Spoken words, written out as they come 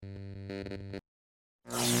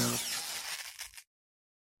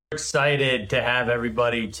Excited to have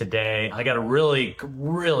everybody today. I got a really,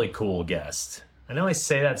 really cool guest. I know I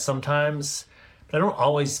say that sometimes, but I don't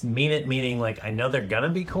always mean it, meaning like I know they're gonna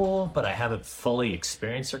be cool, but I haven't fully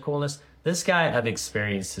experienced their coolness. This guy, I've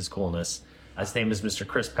experienced his coolness. His name is Mr.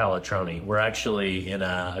 Chris Pallatroni. We're actually in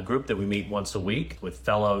a group that we meet once a week with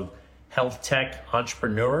fellow health tech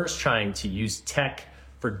entrepreneurs trying to use tech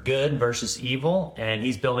for good versus evil. And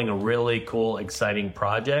he's building a really cool, exciting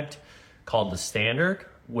project called The Standard,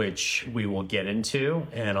 which we will get into,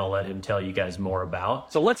 and I'll let him tell you guys more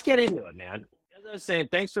about. So let's get into it, man. As I was saying,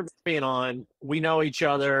 thanks for being on. We know each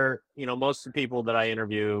other. You know, most of the people that I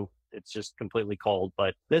interview, it's just completely cold.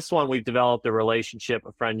 But this one, we've developed a relationship,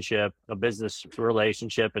 a friendship, a business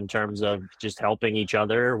relationship in terms of just helping each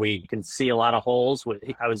other. We can see a lot of holes.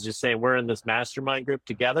 I was just saying, we're in this mastermind group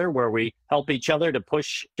together where we help each other to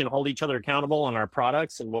push and hold each other accountable on our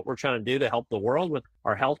products and what we're trying to do to help the world with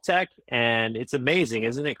our health tech. And it's amazing,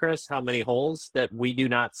 isn't it, Chris, how many holes that we do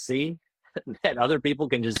not see that other people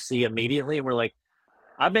can just see immediately. And we're like,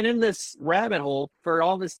 I've been in this rabbit hole for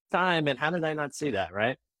all this time, and how did I not see that,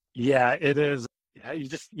 right? Yeah, it is. Yeah,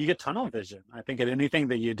 you get tunnel vision. I think at anything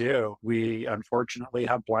that you do, we unfortunately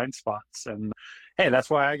have blind spots. And hey, that's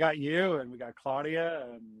why I got you, and we got Claudia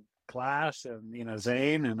and Class and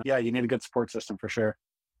Zane. And yeah, you need a good support system for sure.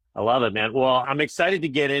 I love it, man. Well, I'm excited to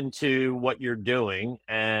get into what you're doing,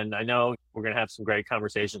 and I know we're going to have some great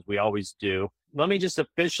conversations. We always do. Let me just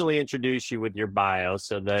officially introduce you with your bio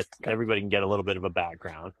so that everybody can get a little bit of a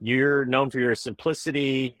background. You're known for your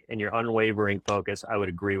simplicity and your unwavering focus. I would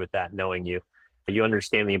agree with that, knowing you. You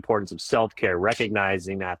understand the importance of self-care,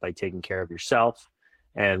 recognizing that by taking care of yourself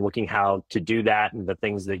and looking how to do that and the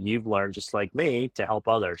things that you've learned, just like me, to help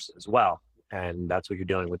others as well. And that's what you're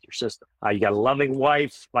doing with your system. You got a loving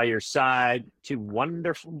wife by your side, two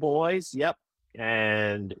wonderful boys. Yep.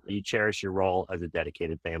 And you cherish your role as a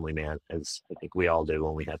dedicated family man, as I think we all do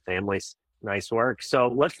when we have families. Nice work. So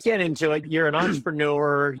let's get into it. You're an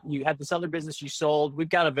entrepreneur. You had this other business you sold. We've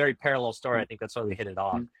got a very parallel story. I think that's why we hit it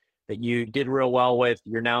off, that you did real well with.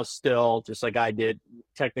 You're now still, just like I did,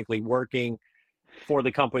 technically working for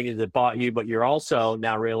the company that bought you, but you're also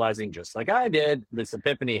now realizing, just like I did, this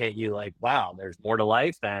epiphany hit you like, wow, there's more to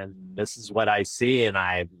life, and this is what I see, and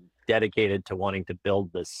I'm dedicated to wanting to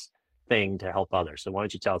build this thing to help others. So why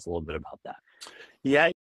don't you tell us a little bit about that?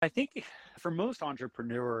 Yeah, I think for most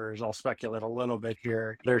entrepreneurs, I'll speculate a little bit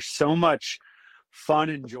here, there's so much fun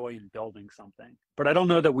and joy in building something, but I don't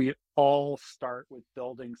know that we all start with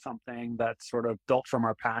building something that's sort of built from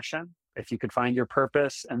our passion, if you could find your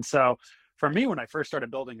purpose. And so for me, when I first started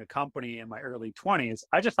building a company in my early 20s,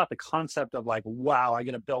 I just thought the concept of like, wow, I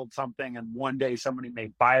get to build something and one day somebody may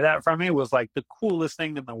buy that from me was like the coolest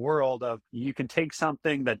thing in the world. Of you can take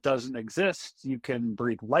something that doesn't exist, you can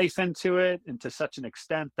breathe life into it, and to such an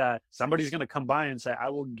extent that somebody's going to come by and say, I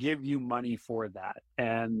will give you money for that.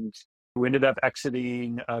 And we ended up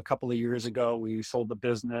exiting a couple of years ago. We sold the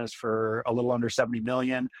business for a little under 70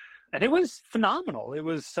 million. And it was phenomenal. It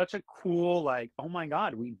was such a cool, like, oh my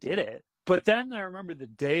God, we did it. But then I remember the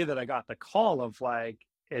day that I got the call of like,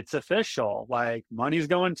 it's official, like money's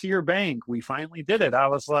going to your bank. We finally did it. I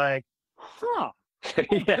was like, I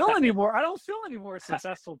don't feel any more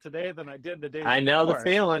successful today than I did the day before. I know the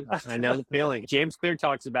feeling. I know the feeling. James Clear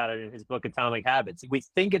talks about it in his book, Atomic Habits. We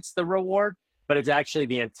think it's the reward, but it's actually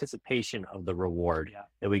the anticipation of the reward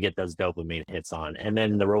that we get those dopamine hits on. And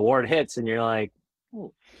then the reward hits and you're like,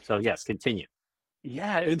 ooh. So yes, continue.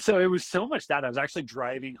 Yeah. And so it was so much that I was actually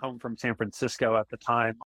driving home from San Francisco at the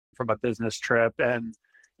time from a business trip. And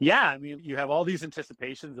yeah, I mean, you have all these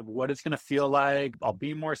anticipations of what it's going to feel like. I'll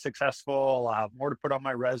be more successful. I'll have more to put on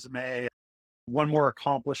my resume, one more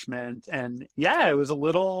accomplishment. And yeah, it was a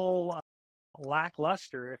little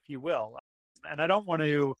lackluster, if you will. And I don't want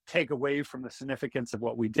to take away from the significance of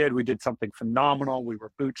what we did. We did something phenomenal. We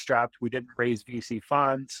were bootstrapped. We didn't raise VC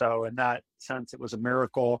funds. So in that sense, it was a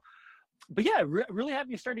miracle. But yeah, really had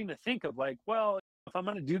me starting to think of like, well, if I'm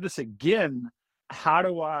going to do this again, how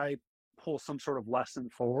do I pull some sort of lesson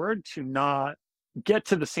forward to not get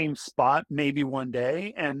to the same spot maybe one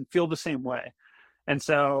day and feel the same way? And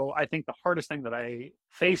so I think the hardest thing that I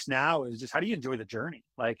face now is just how do you enjoy the journey?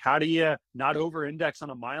 Like, how do you not over-index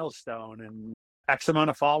on a milestone and X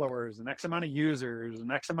amount of followers and X amount of users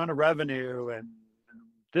and X amount of revenue and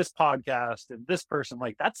this podcast and this person?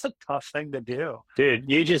 Like, that's a tough thing to do. Dude,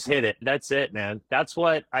 you just hit it. That's it, man. That's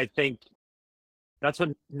what I think. That's what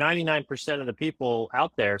 99% of the people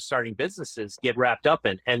out there starting businesses get wrapped up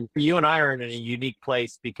in. And you and I are in a unique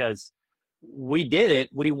place because we did it.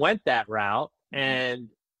 We went that route. And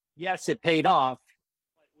yes, it paid off.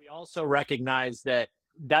 But we also recognize that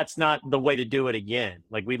that's not the way to do it again.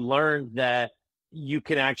 Like we learned that you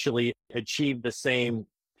can actually achieve the same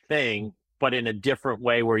thing, but in a different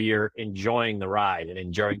way where you're enjoying the ride and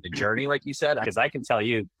enjoying the journey, like you said. Because I can tell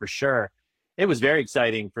you for sure, it was very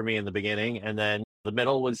exciting for me in the beginning. And then the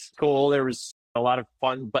middle was cool. There was a lot of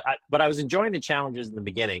fun, but I was enjoying the challenges in the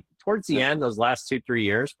beginning. Towards the end, those last 2-3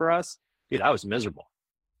 years for us, dude, I was miserable.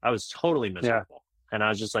 I was totally miserable. And I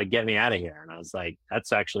was just like, get me out of here. And I was like,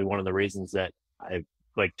 that's actually one of the reasons that I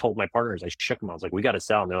like told my partners, I shook them. I was like, we got to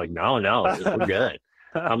sell. And they're like, no, we're good.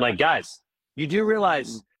 I'm like, guys, you do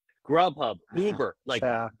realize Grubhub, Uber, like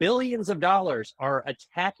billions of dollars are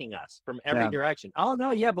attacking us from every direction. Oh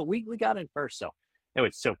no. Yeah. But we got in first. So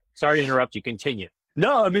anyway, so sorry to interrupt you. Continue.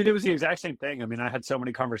 No, I mean, it was the exact same thing. I mean, I had so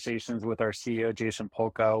many conversations with our CEO, Jason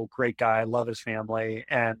Polko, great guy, love his family.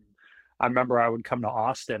 And I remember I would come to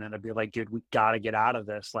Austin and I'd be like, dude, we got to get out of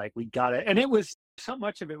this. Like, we got to. And it was so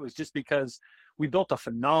much of it was just because we built a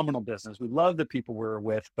phenomenal business. We loved the people we were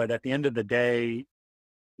with. But at the end of the day,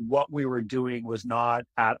 what we were doing was not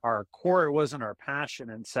at our core. It wasn't our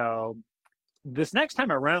passion. And so this next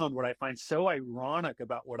time around, what I find so ironic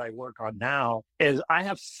about what I work on now is I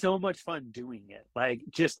have so much fun doing it, like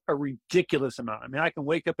just a ridiculous amount. I mean, I can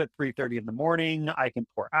wake up at 3:30 in the morning. I can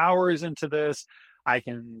pour hours into this. I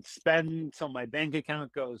can spend till my bank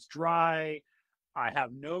account goes dry. I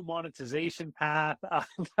have no monetization path.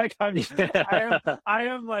 Like I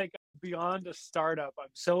am like beyond a startup. I'm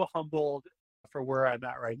so humbled for where I'm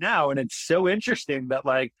at right now. And it's so interesting that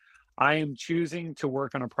like, I am choosing to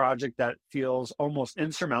work on a project that feels almost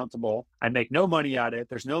insurmountable. I make no money at it.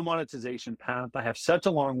 There's no monetization path. I have such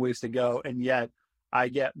a long ways to go. And yet I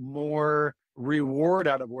get more reward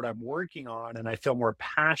out of what I'm working on. And I feel more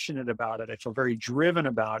passionate about it. I feel very driven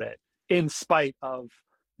about it in spite of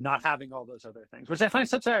not having all those other things, which I find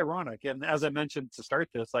such ironic. And as I mentioned to start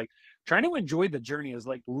this, like trying to enjoy the journey is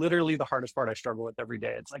like literally the hardest part I struggle with every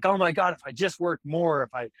day. It's like, oh my God, if I just work more, if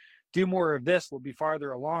I do more of this, we'll be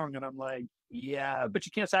farther along. And I'm like, yeah, but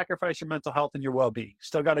you can't sacrifice your mental health and your well-being. You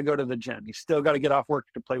still got to go to the gym. You still got to get off work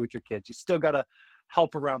to play with your kids. You still got to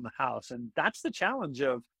help around the house. And that's the challenge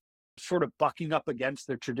of sort of bucking up against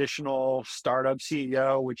the traditional startup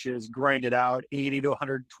CEO, which is grinded out 80 to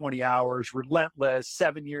 120 hours, relentless,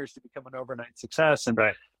 7 years to become an overnight success. And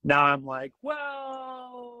now I'm like,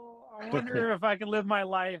 well, I wonder if I can live my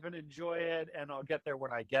life and enjoy it, and I'll get there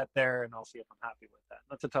when I get there, and I'll see if I'm happy with that.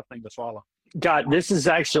 That's a tough thing to swallow. God, this is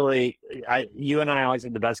actually, you and I always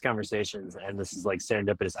have the best conversations, and this is like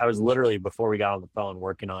serendipitous. I was literally, before we got on the phone,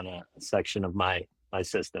 working on a section of my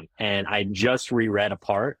system, and I just reread a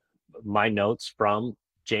part of my notes from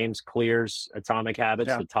James Clear's Atomic Habits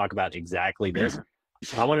that talk about exactly this.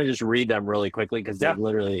 So I want to just read them really quickly because they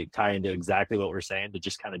literally tie into exactly what we're saying to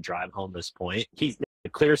just kind of drive home this point.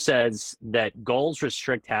 Clear says that goals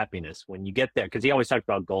restrict happiness when you get there, because he always talked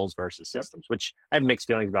about goals versus systems, which I have mixed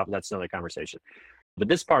feelings about, but that's another conversation. But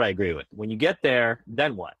this part I agree with. When you get there,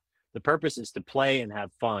 then what? The purpose is to play and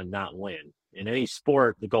have fun, not win. In any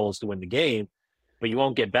sport, the goal is to win the game, but you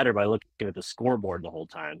won't get better by looking at the scoreboard the whole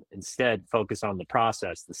time. Instead, focus on the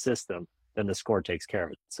process, the system, then the score takes care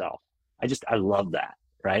of itself. I love that,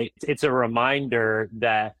 right? It's a reminder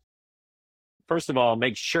that, first of all,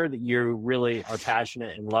 make sure that you really are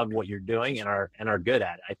passionate and love what you're doing and are good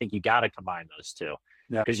at it. I think you got to combine those two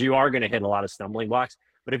because you are going to hit a lot of stumbling blocks.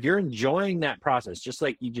 But if you're enjoying that process, just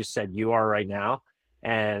like you just said you are right now,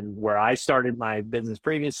 and where I started my business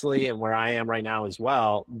previously and where I am right now as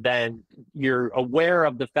well, then you're aware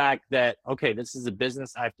of the fact that, okay, this is a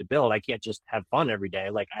business I have to build. I can't just have fun every day.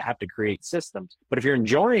 Like, I have to create systems. But if you're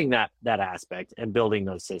enjoying that aspect and building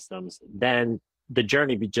those systems, then the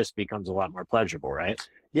journey just becomes a lot more pleasurable, right?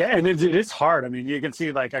 Yeah, and it is hard. I mean, you can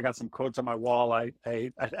see, like, I got some quotes on my wall.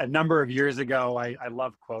 A number of years ago, I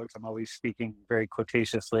love quotes. I'm always speaking very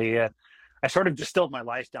quotatiously. And I sort of distilled my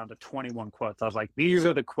life down to 21 quotes. I was like, these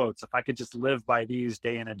are the quotes. If I could just live by these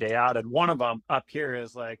day in and day out. And one of them up here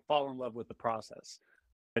is like, fall in love with the process.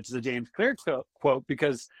 It's the James Clear quote,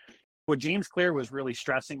 because what James Clear was really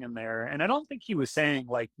stressing in there, and I don't think he was saying,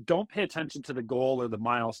 like, don't pay attention to the goal or the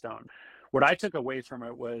milestone. What I took away from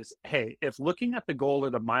it was, hey, if looking at the goal or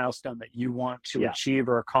the milestone that you want to achieve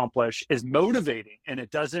or accomplish is motivating and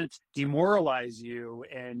it doesn't demoralize you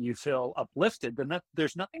and you feel uplifted, then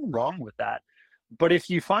there's nothing wrong with that. But if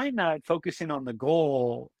you find that focusing on the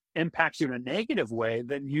goal impacts you in a negative way,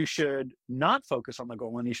 then you should not focus on the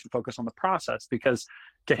goal and you should focus on the process, because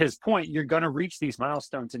to his point, you're going to reach these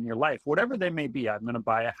milestones in your life, whatever they may be. I'm going to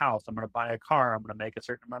buy a house. I'm going to buy a car. I'm going to make a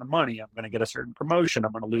certain amount of money. I'm going to get a certain promotion.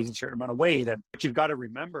 I'm going to lose a certain amount of weight. And what you've got to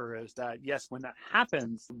remember is that, yes, when that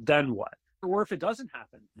happens, then what? Or if it doesn't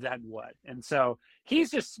happen, then what? And so he's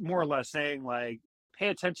just more or less saying, like, pay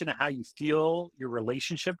attention to how you feel, your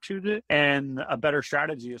relationship to it, and a better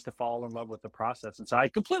strategy is to fall in love with the process. And so I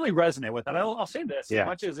completely resonate with that. I'll say this, as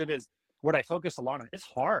much as it is what I focus a lot on, it's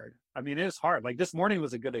hard. I mean, it is hard. Like this morning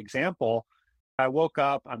was a good example. I woke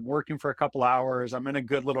up, I'm working for a couple hours, I'm in a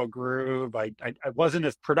good little groove. I wasn't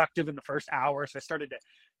as productive in the first hour, so I started to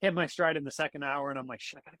hit my stride in the second hour, and I'm like,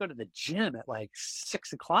 shit, I gotta go to the gym at like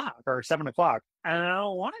 6 o'clock or 7 o'clock. And I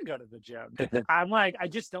don't want to go to the gym. I'm like, I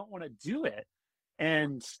just don't want to do it.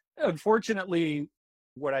 And unfortunately,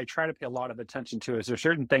 what I try to pay a lot of attention to is there's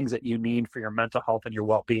certain things that you need for your mental health and your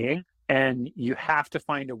well-being. And you have to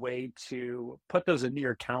find a way to put those into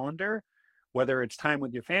your calendar, whether it's time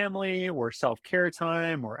with your family or self-care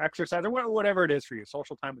time or exercise or whatever it is for you,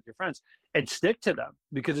 social time with your friends, and stick to them,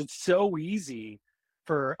 because it's so easy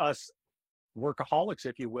for us workaholics,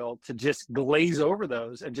 if you will, to just glaze over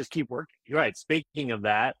those and just keep working. You're right. Speaking of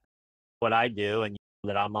that, what I do, and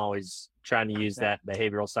that I'm always trying to use that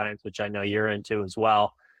behavioral science, which I know you're into as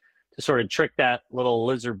well, to sort of trick that little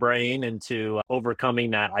lizard brain into overcoming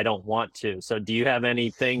that I don't want to. So do you have any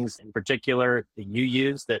things in particular that you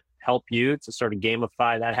use that help you to sort of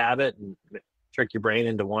gamify that habit and trick your brain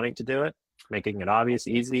into wanting to do it, making it obvious,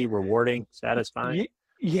 easy, rewarding, satisfying?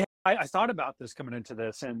 Yeah, I thought about this coming into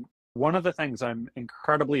this, and one of the things I'm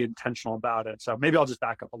incredibly intentional about it. So maybe I'll just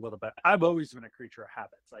back up a little bit. I've always been a creature of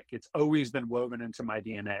habits. Like it's always been woven into my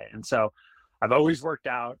DNA. And so I've always worked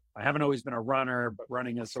out. I haven't always been a runner, but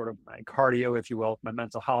running is sort of my cardio, if you will, my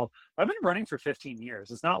mental health. I've been running for 15 years.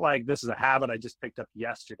 It's not like this is a habit I just picked up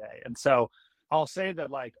yesterday. And so I'll say that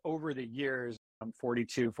like over the years, I'm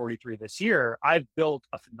 42, 43 this year, I've built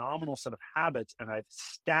a phenomenal set of habits, and I've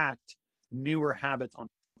stacked newer habits on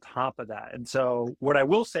top of that. And so what I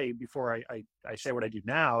will say before I say what I do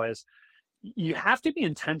now is you have to be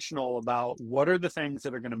intentional about what are the things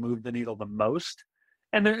that are going to move the needle the most.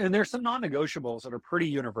 And there's some non-negotiables that are pretty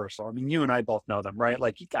universal. I mean, you and I both know them, right?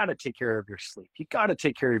 Like you got to take care of your sleep. You got to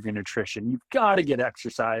take care of your nutrition. You've got to get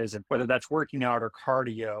exercise, and whether that's working out or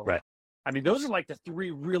cardio. Right. I mean, those are like the three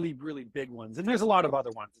really, really big ones. And there's a lot of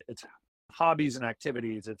other ones. It's hobbies and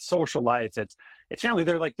activities, it's social life, it's family.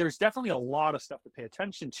 There's definitely a lot of stuff to pay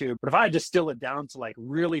attention to. But if I distill it down to like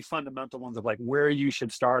really fundamental ones of like where you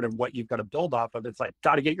should start and what you've got to build off of, it's like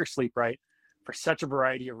got to get your sleep right for such a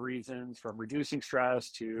variety of reasons, from reducing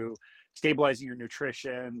stress to stabilizing your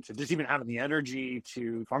nutrition to just even having the energy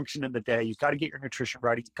to function in the day. You've got to get your nutrition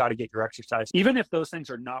right. You've got to get your exercise. Even if those things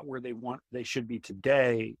are not where they should be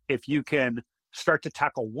today, if you can start to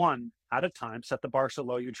tackle one at a time, set the bar so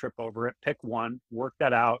low you trip over it, pick one, work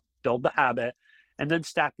that out, build the habit, and then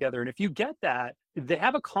stack the other. And if you get that, they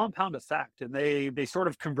have a compound effect, and they sort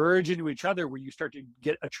of converge into each other, where you start to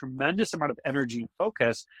get a tremendous amount of energy and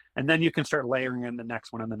focus, and then you can start layering in the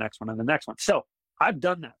next one and the next one and the next one. So I've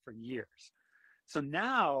done that for years. So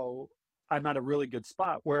now I'm at a really good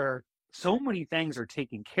spot where so many things are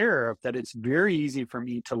taken care of that it's very easy for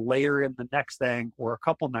me to layer in the next thing or a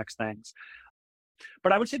couple next things.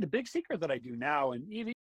 But I would say the big secret that I do now, and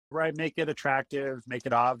even where I make it attractive, make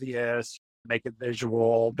it obvious, make it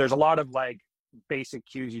visual, there's a lot of like basic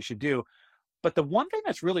cues you should do. But the one thing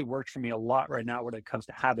that's really worked for me a lot right now when it comes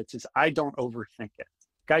to habits is I don't overthink it.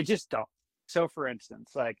 I just don't. So for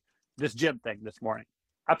instance, like this gym thing this morning,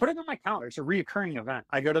 I put it on my calendar. It's a reoccurring event.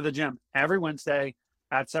 I go to the gym every Wednesday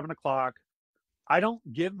at 7 o'clock. I don't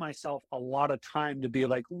give myself a lot of time to be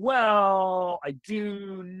like, well, I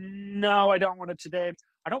do. No, I don't want it today.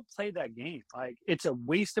 I don't play that game. Like it's a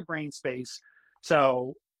waste of brain space.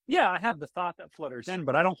 So yeah, I have the thought that flutters in,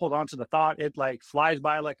 but I don't hold on to the thought. It like flies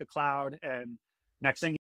by like a cloud. And next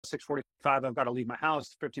thing, 6:45, I've got to leave my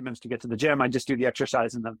house, 15 minutes to get to the gym. I just do the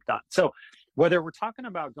exercise and then I'm done. So whether we're talking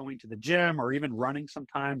about going to the gym or even running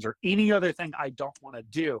sometimes or any other thing I don't want to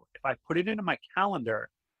do, if I put it into my calendar,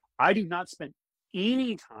 I do not spend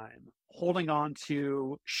any time holding on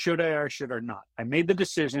to should I or should I not. I made the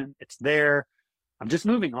decision. It's there. I'm just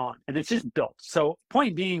moving on, and it's just built. So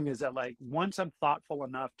point being is that like once I'm thoughtful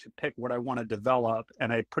enough to pick what I want to develop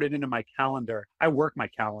and I put it into my calendar, I work my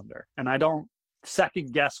calendar and I don't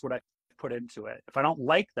second guess what I put into it. If I don't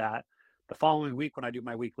like that, the following week when I do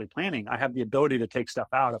my weekly planning, I have the ability to take stuff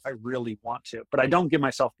out if I really want to, but I don't give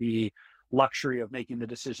myself the luxury of making the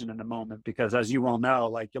decision in the moment, because as you well know,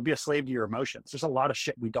 like you'll be a slave to your emotions. There's a lot of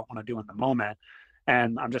shit we don't want to do in the moment,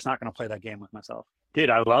 and I'm just not going to play that game with myself. Dude,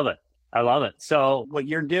 I love it. I love it. So what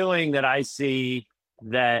you're doing that I see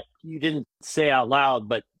that you didn't say out loud,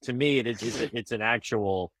 but to me, it's an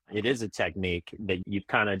actual It is a technique that you've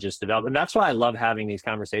kind of just developed. And that's why I love having these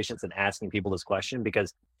conversations and asking people this question,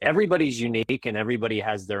 because everybody's unique and everybody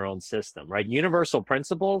has their own system, right? Universal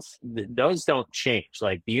principles, those don't change.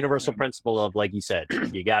 Like the universal principle of, like you said,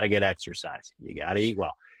 you got to get exercise, you got to eat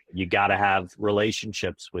well, you got to have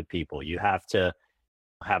relationships with people, you have to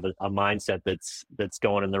have a mindset that's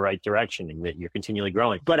going in the right direction and that you're continually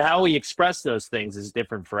growing. But how we express those things is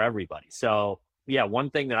different for everybody. So yeah, one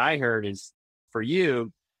thing that I heard is, for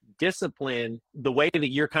you, discipline, the way that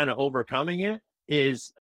you're kind of overcoming it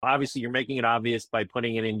is, obviously you're making it obvious by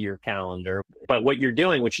putting it into your calendar. But what you're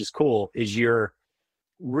doing, which is cool, is you're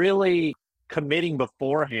really committing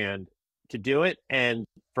beforehand to do it. And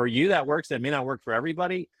for you, that works. That may not work for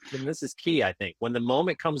everybody. And this is key, I think. When the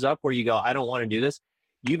moment comes up where you go, I don't want to do this,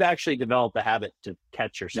 you've actually developed the habit to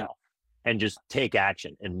catch yourself and just take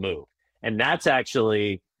action and move. And that's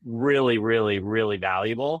actually really, really, really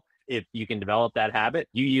valuable. If you can develop that habit,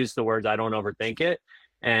 you use the words, I don't overthink it.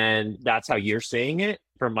 And that's how you're seeing it.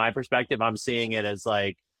 From my perspective, I'm seeing it as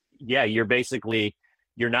like, yeah, you're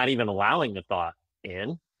not even allowing the thought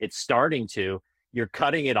in. It's starting to, you're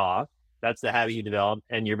cutting it off. That's the habit you develop.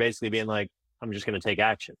 And you're basically being like, I'm just going to take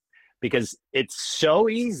action, because it's so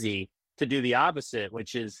easy to do the opposite,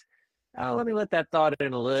 which is, oh, let me let that thought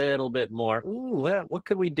in a little bit more. Ooh, what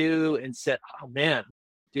could we do instead? Oh man,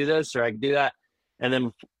 do this, or I can do that. And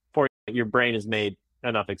then before your brain has made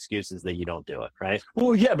enough excuses that you don't do it, right?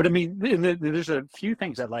 Well, yeah, but I mean, there's a few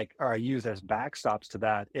things that I use as backstops to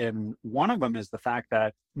that. And one of them is the fact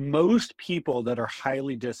that most people that are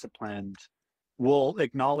highly disciplined will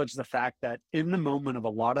acknowledge the fact that in the moment of a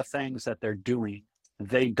lot of things that they're doing,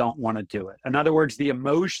 they don't want to do it. In other words, the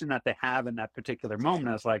emotion that they have in that particular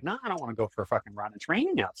moment is like, no, I don't want to go for a fucking run. It's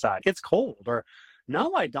raining outside. It's cold. Or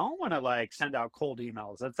no, I don't want to like send out cold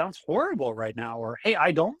emails. That sounds horrible right now. Or, hey,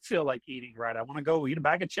 I don't feel like eating right. I want to go eat a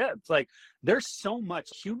bag of chips. Like, there's so much.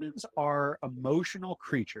 Humans are emotional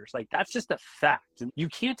creatures. Like, that's just a fact. And you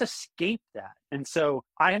can't escape that. And so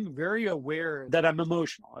I am very aware that I'm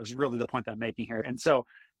emotional, is really the point that I'm making here. And so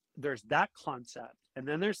there's that concept. And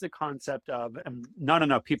then there's the concept of, and not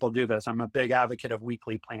enough people do this, I'm a big advocate of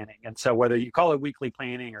weekly planning. And so whether you call it weekly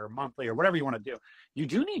planning or monthly or whatever you want to do, you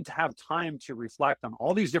do need to have time to reflect on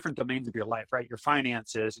all these different domains of your life, right? Your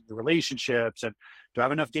finances, your relationships, and do I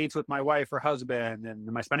have enough dates with my wife or husband? And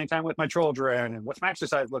am I spending time with my children? And what's my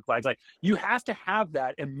exercise look like? Like, you have to have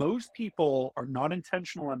that. And most people are not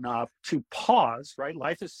intentional enough to pause, right?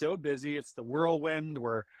 Life is so busy. It's the whirlwind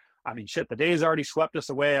where, I mean, shit, the day's already swept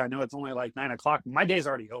us away. I know it's only like 9 o'clock. My day's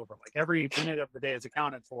already over. Like, every minute of the day is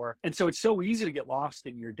accounted for. And so it's so easy to get lost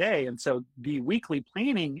in your day. And so the weekly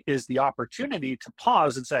planning is the opportunity to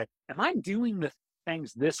pause and say, am I doing the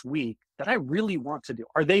things this week that I really want to do?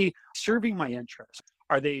 Are they serving my interests?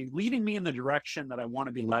 Are they leading me in the direction that I want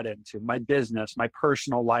to be led into? My business, my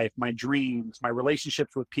personal life, my dreams, my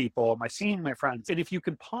relationships with people, my seeing my friends. And if you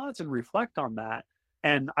can pause and reflect on that,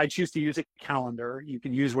 and I choose to use a calendar. You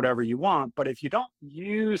can use whatever you want, but if you don't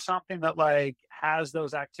use something that like has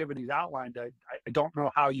those activities outlined, I don't know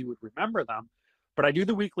how you would remember them. But I do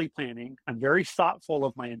the weekly planning. I'm very thoughtful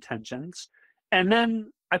of my intentions. And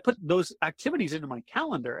then I put those activities into my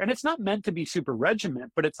calendar. And it's not meant to be super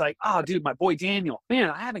regiment, but it's like, oh, dude, my boy Daniel, man,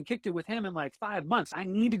 I haven't kicked it with him in like 5 months. I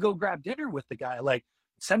need to go grab dinner with the guy. Like,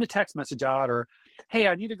 send a text message out, or, hey,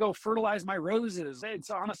 I need to go fertilize my roses.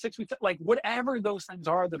 It's on a 6-week, like whatever those things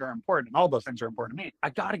are that are important. And all those things are important to me.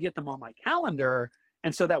 I got to get them on my calendar.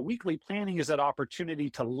 And so that weekly planning is that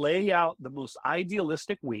opportunity to lay out the most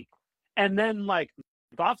idealistic week and then like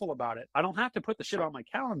thoughtful about it. I don't have to put the shit on my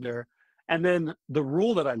calendar. And then the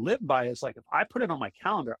rule that I live by is like, if I put it on my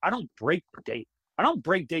calendar, I don't break date. I don't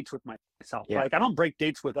break dates with myself. Yeah. Like, I don't break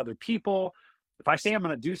dates with other people. If I say I'm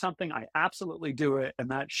going to do something, I absolutely do it. And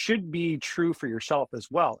that should be true for yourself as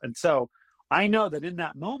well. And so I know that in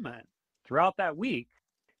that moment, throughout that week,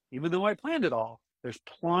 even though I planned it all, there's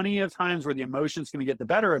plenty of times where the emotion's going to get the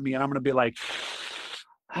better of me. And I'm going to be like,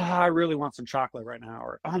 I really want some chocolate right now.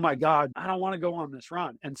 Or, oh my God, I don't want to go on this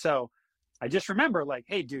run. And so I just remember like,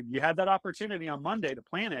 hey, dude, you had that opportunity on Monday to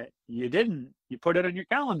plan it. You didn't. You put it on your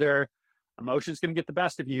calendar. Emotion's going to get the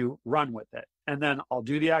best of you. Run with it. And then I'll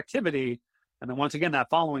do the activity. And then once again, that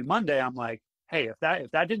following Monday, I'm like, hey, if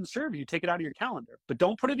that didn't serve you, take it out of your calendar. But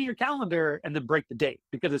don't put it in your calendar and then break the date.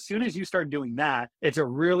 Because as soon as you start doing that, it's a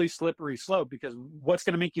really slippery slope, because what's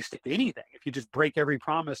going to make you stick to anything if you just break every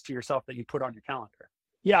promise to yourself that you put on your calendar?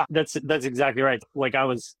 Yeah, that's exactly right. Like I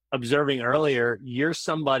was observing earlier, you're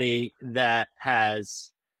somebody that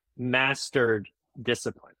has mastered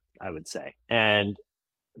discipline, I would say. And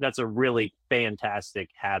that's a really fantastic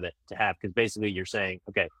habit to have, because basically you're saying,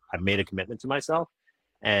 okay, I've made a commitment to myself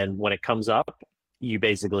And when it comes up,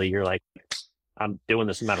 you're like, I'm doing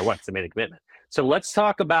this no matter what, because I made a commitment. So let's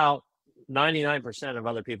talk about 99% of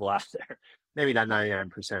other people out there. Maybe not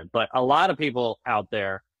 99%, but a lot of people out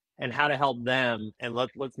there, and how to help them. And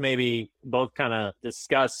let's maybe both kind of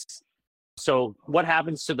discuss. So what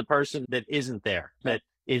happens to the person that isn't there, that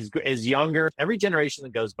is younger? Every generation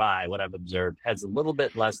that goes by, what I've observed, has a little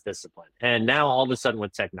bit less discipline. And now all of a sudden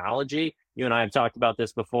with technology, you and I have talked about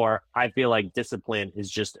this before, I feel like discipline is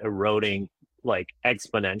just eroding like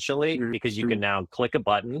exponentially, because you can now click a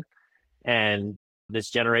button, and this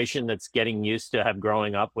generation that's getting used to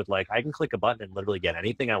growing up with like, I can click a button and literally get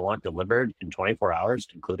anything I want delivered in 24 hours,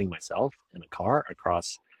 including myself in a car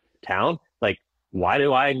across town. Like, why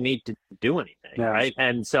do I need to do anything? Yeah. Right.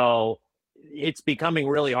 And so it's becoming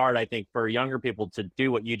really hard, I think, for younger people to do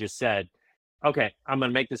what you just said. Okay, I'm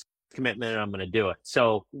going to make this commitment and I'm going to do it.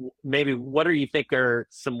 So maybe what do you think are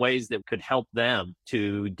some ways that could help them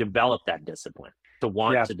to develop that discipline, to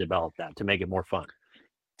want to develop that, to make it more fun?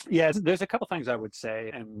 Yeah, there's a couple things I would say,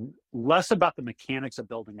 and less about the mechanics of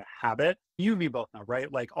building a habit. You and me both know,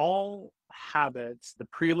 right? Like all habits, the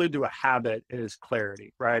prelude to a habit is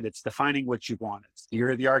clarity, right? It's defining what you want.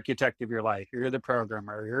 You're the architect of your life. You're the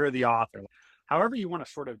programmer. You're the author. However you want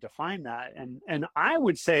to sort of define that. And I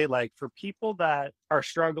would say, like, for people that are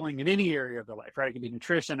struggling in any area of their life, right? It could be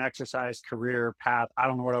nutrition, exercise, career, path. I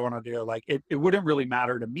don't know what I want to do. Like, it wouldn't really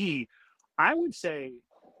matter to me. I would say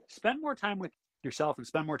spend more time with yourself and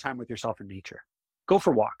spend more time with yourself in nature. Go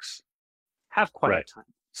for walks, have quiet time,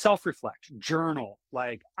 self-reflect, journal.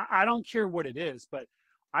 Like, I don't care what it is, but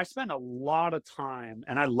I spend a lot of time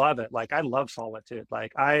and I love it. Like, I love solitude.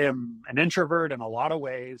 Like, I am an introvert in a lot of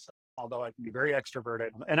ways, although I can be very extroverted.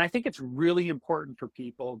 And I think it's really important for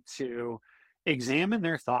people to examine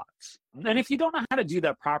their thoughts. And if you don't know how to do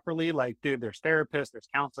that properly, like, dude, there's therapists, there's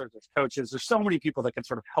counselors, there's coaches, there's so many people that can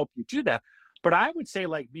sort of help you do that. But I would say,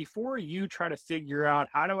 like, before you try to figure out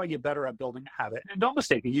how do I get better at building a habit, and don't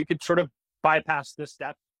mistake it, you could sort of bypass this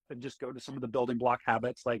step and just go to some of the building block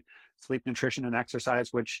habits like sleep, nutrition, and exercise,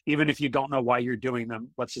 which even if you don't know why you're doing them,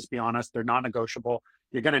 let's just be honest, they're non-negotiable.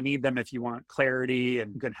 You're going to need them if you want clarity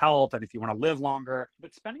and good health and if you want to live longer.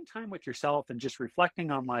 But spending time with yourself and just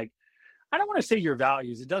reflecting on, like, I don't want to say your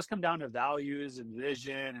values. It does come down to values and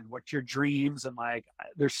vision and what your dreams, and like,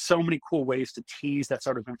 there's so many cool ways to tease that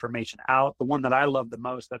sort of information out. The one that I love the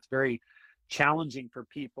most, that's very challenging for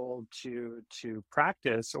people to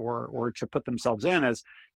practice or to put themselves in, is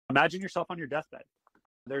imagine yourself on your deathbed.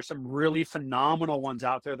 There's some really phenomenal ones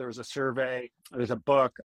out there. There was a survey, there's a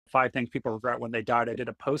book, 5 Things People Regret When They Died. I did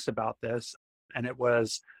a post about this, and it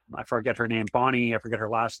was, I forget her name, Bonnie, I forget her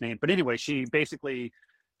last name. But anyway, she basically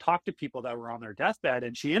talked to people that were on their deathbed,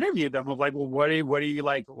 and she interviewed them of like, well, what do you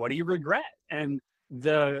like? What do you regret? And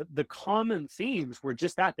the common themes were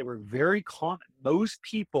just that. They were very common. Most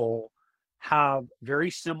people have very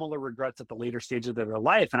similar regrets at the later stages of their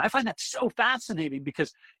life. And I find that so fascinating,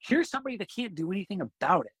 because here's somebody that can't do anything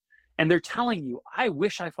about it. And they're telling you, I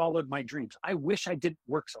wish I followed my dreams. I wish I didn't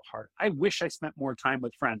work so hard. I wish I spent more time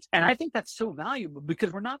with friends. And I think that's so valuable,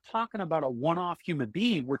 because we're not talking about a one-off human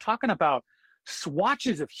being. We're talking about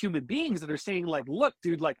swatches of human beings that are saying, like, look,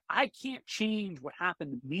 dude, like, I can't change what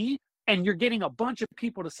happened to me. And you're getting a bunch of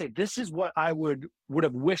people to say, this is what I would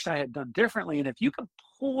have wished I had done differently. And if you can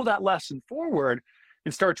pull that lesson forward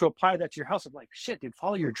and start to apply that to your house, of like, shit, dude,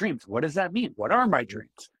 follow your dreams. What does that mean? What are my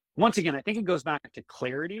dreams? Once again, I think it goes back to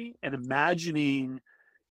clarity and imagining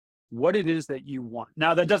what it is that you want.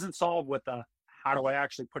 Now, that doesn't solve with the, how do I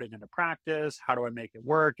actually put it into practice? How do I make it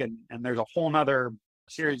work? And there's a whole nother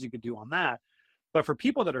series you could do on that. But for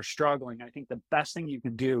people that are struggling, I think the best thing you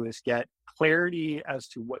can do is get clarity as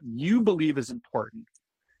to what you believe is important.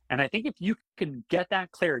 And I think if you can get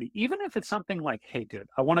that clarity, even if it's something like, hey, dude,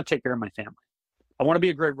 I want to take care of my family. I want to be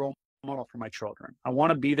a great role model for my children. I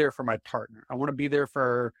want to be there for my partner. I want to be there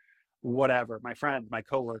for whatever, my friend, my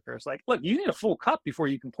coworkers. Like, look, you need a full cup before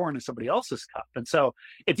you can pour into somebody else's cup. And so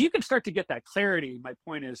if you can start to get that clarity, my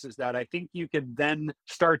point is that I think you can then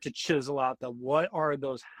start to chisel out what are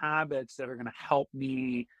those habits that are going to help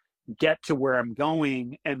me get to where I'm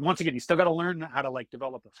going. And once again, you still got to learn how to like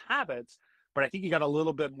develop those habits, but I think you got a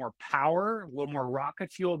little bit more power, a little more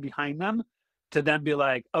rocket fuel behind them to then be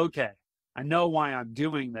like, okay, I know why I'm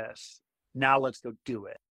doing this. Now let's go do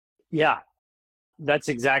it. Yeah. That's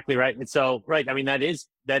exactly right. And so, right. I mean, that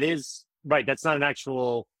is right. That's not an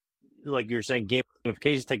actual, like you're saying,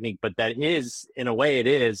 gamification technique, but that is, in a way it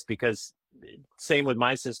is, because same with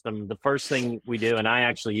my system. The first thing we do, and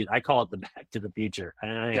I call it the Back to the Future. I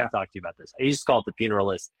didn't talk to you about this. I used to call it the funeral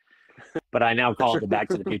list, but I now call it the Back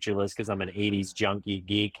to the Future list, because I'm an 80s junkie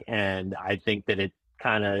geek. And I think that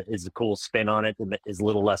kind of is a cool spin on it, that is a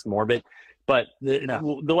little less morbid. But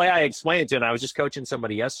the way I explained it to him, I was just coaching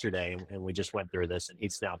somebody yesterday, and we just went through this, and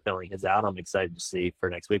he's now filling his out. I'm excited to see for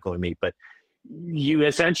next week when we meet. But you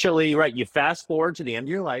essentially, right, you fast forward to the end of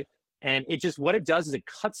your life, and it just, what it does is it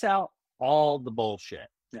cuts out all the bullshit.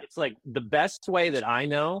 It's like the best way that I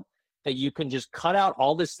know that you can just cut out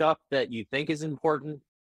all this stuff that you think is important.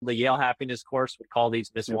 The Yale happiness course would call these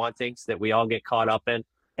miswantings that we all get caught up in.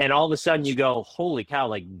 And all of a sudden you go, holy cow,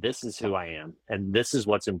 like this is who I am. And this is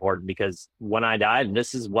what's important, because when I die,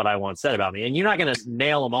 this is what I want said about me. And you're not going to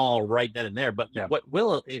nail them all right then and there, but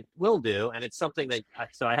what it will do, and it's something that,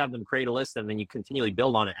 so I have them create a list, and then you continually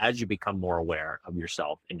build on it as you become more aware of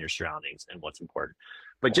yourself and your surroundings and what's important.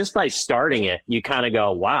 But just by starting it, you kind of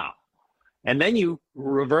go, wow. And then you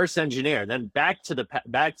reverse engineer, then back to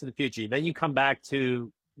the future. Then you come back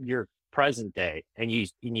to your present day, and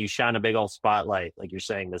you shine a big old spotlight, like you're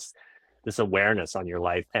saying, this awareness on your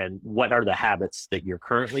life, and what are the habits that you're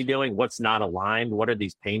currently doing, what's not aligned, what are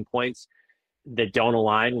these pain points that don't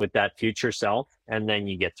align with that future self, and then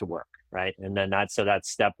you get to work, right? And then that's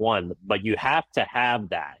step one. But you have to have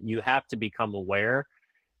that. You have to become aware,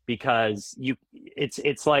 because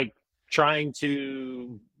it's like trying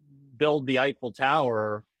to build the Eiffel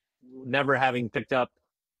Tower, never having picked up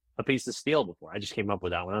a piece of steel before. I just came up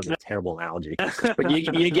with that one. That was a terrible analogy, but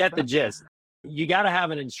you get the gist. You got to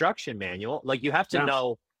have an instruction manual. Like, you have to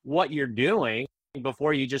know what you're doing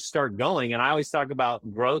before you just start going. And I always talk about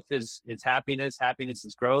growth is happiness. Happiness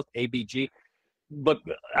is growth, ABG. But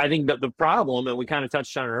I think that the problem, and we kind of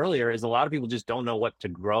touched on it earlier, is a lot of people just don't know what to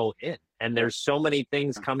grow in. And there's so many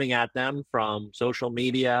things coming at them from social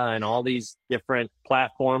media and all these different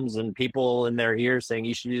platforms, and people in their ears saying,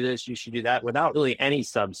 you should do this, you should do that, without really any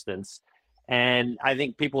substance. And I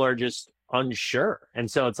think people are just unsure.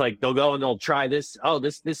 And so it's like, they'll go and they'll try this. Oh,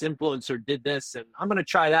 this influencer did this, and I'm going to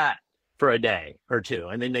try that for a day or two.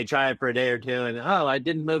 And then they try it for a day or two, and oh, I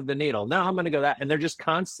didn't move the needle. No, I'm going to go that. And they're just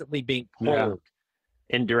constantly being pulled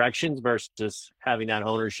in directions versus having that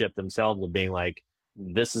ownership themselves of being like,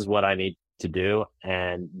 this is what I need to do,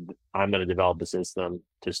 and I'm going to develop a system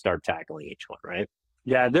to start tackling each one, right?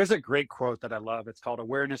 Yeah, there's a great quote that I love. It's called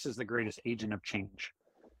 "Awareness is the greatest agent of change."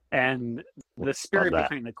 And the spirit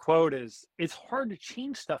behind the quote is, it's hard to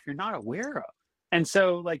change stuff you're not aware of. And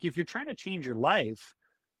so, like, if you're trying to change your life,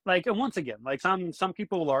 like, and once again, like some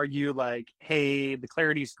people will argue like, hey, the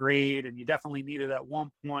clarity's great and you definitely need it at one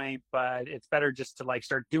point, but it's better just to like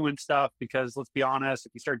start doing stuff, because let's be honest,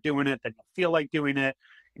 if you start doing it, then you'll feel like doing it.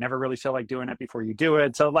 You never really feel like doing it before you do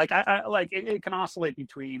it. So like, I like it can oscillate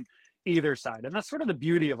between either side. And that's sort of the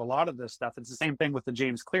beauty of a lot of this stuff. It's the same thing with the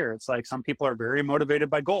James Clear. It's like, some people are very motivated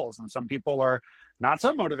by goals and some people are not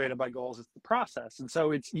so motivated by goals. It's the process. And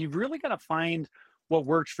so you've really got to find what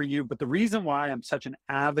works for you. But the reason why I'm such an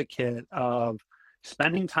advocate of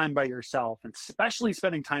spending time by yourself, and especially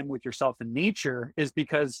spending time with yourself in nature, is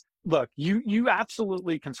because, look, you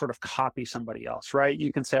absolutely can sort of copy somebody else, right?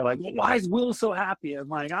 You can say like, well, why is Will so happy? And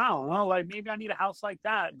like, I don't know, like maybe I need a house like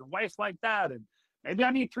that and a wife like that, and maybe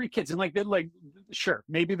I need 3 kids. And like, sure,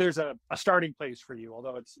 maybe there's a starting place for you,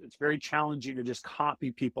 although it's very challenging to just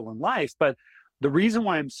copy people in life. But the reason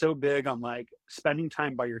why I'm so big on like spending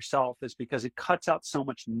time by yourself is because it cuts out so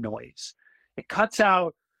much noise. It cuts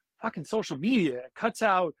out fucking social media. It cuts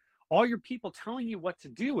out all your people telling you what to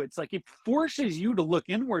do. It's like, it forces you to look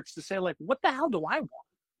inwards to say like, what the hell do I want?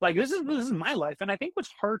 Like, this is my life. And I think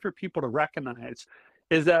what's hard for people to recognize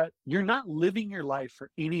is that you're not living your life for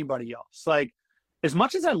anybody else. Like, as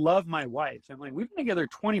much as I love my wife, and like, we've been together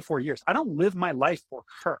 24 years, I don't live my life for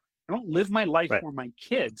her. I don't live my life for my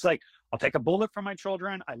kids. Like, I'll take a bullet for my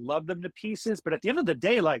children. I love them to pieces. But at the end of the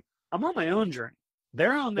day, like, I'm on my own journey.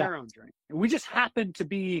 They're on their own journey. And we just happen to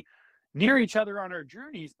be near each other on our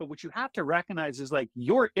journeys. But what you have to recognize is like,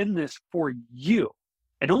 you're in this for you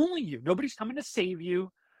and only you. Nobody's coming to save you.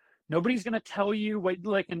 Nobody's going to tell you what,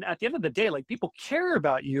 like, and at the end of the day, like, people care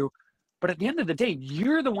about you. But at the end of the day,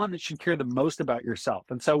 you're the one that should care the most about yourself.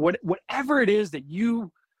 And so whatever it is that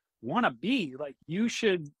you want to be, like, you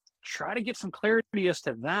should try to get some clarity as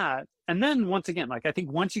to that. And then once again, like, I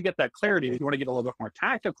think once you get that clarity, if you want to get a little bit more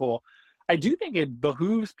tactical, I do think it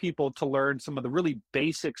behooves people to learn some of the really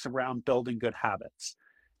basics around building good habits.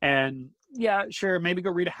 And yeah, sure, maybe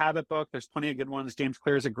go read a habit book. There's plenty of good ones. James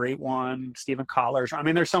Clear is a great one. Stephen Colliers. I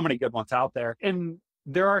mean, there's so many good ones out there. And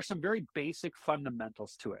there are some very basic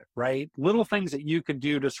fundamentals to it, right? Little things that you can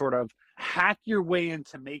do to sort of hack your way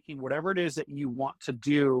into making whatever it is that you want to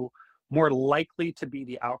do more likely to be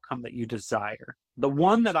the outcome that you desire. The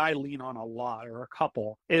one that I lean on a lot, or a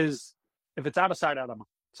couple, is if it's out of sight, out of mind.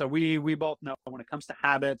 So we both know when it comes to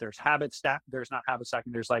habit, there's habit stack, there's not habit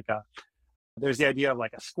stacking. There's the idea of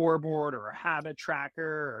like a scoreboard or a habit tracker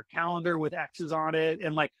or a calendar with X's on it.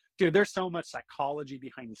 And like, dude, there's so much psychology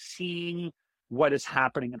behind seeing what is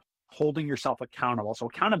happening and holding yourself accountable. So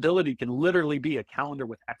accountability can literally be a calendar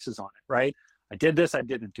with X's on it, right? I did this, I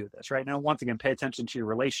didn't do this, right? Now, once again, pay attention to your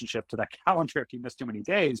relationship to that calendar if you miss too many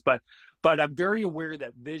days. But I'm very aware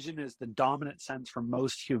that vision is the dominant sense for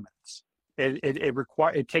most humans.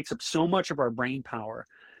 It takes up so much of our brain power.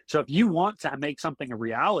 So if you want to make something a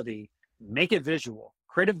reality, make it visual,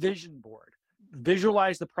 create a vision board,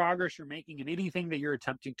 visualize the progress you're making in anything that you're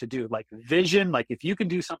attempting to do. Like vision, like if you can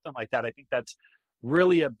do something like that, I think that's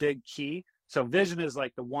really a big key. So vision is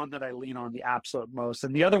like the one that I lean on the absolute most.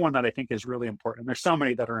 And the other one that I think is really important, there's so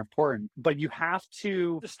many that are important, but you have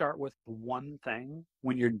to start with one thing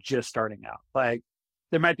when you're just starting out. Like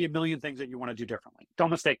there might be a million things that you want to do differently. Don't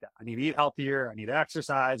mistake that. I need to eat healthier. I need to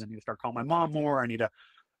exercise. I need to start calling my mom more.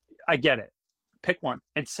 I get it. Pick one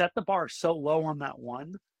and set the bar so low on that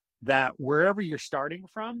one that wherever you're starting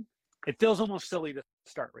from, it feels almost silly to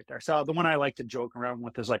start right there. So the one I like to joke around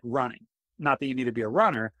with is like running. Not that you need to be a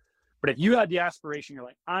runner, but if you had the aspiration, you're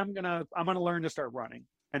like, I'm gonna learn to start running,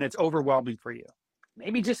 and it's overwhelming for you.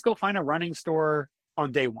 Maybe just go find a running store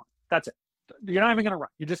on day one. That's it. You're not even gonna run.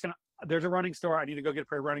 You're just gonna. There's a running store. I need to go get a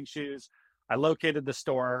pair of running shoes. I located the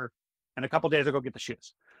store. In a couple of days, I'll go get the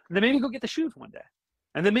shoes. And then maybe go get the shoes one day.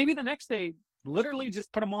 And then maybe the next day, literally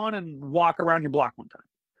just put them on and walk around your block one time.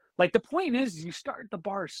 Like the point is you start the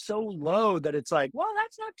bar so low that it's like, well,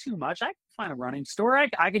 that's not too much. I can find a running store.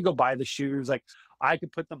 I could go buy the shoes. Like I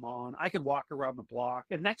could put them on. I could walk around the block.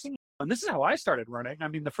 And next thing, and this is how I started running. I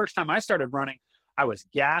mean, the first time I started running, I was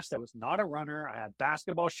gassed. I was not a runner. I had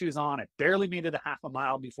basketball shoes on. I barely made it a half a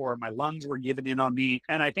mile before my lungs were giving in on me.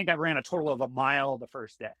 And I think I ran a total of a mile the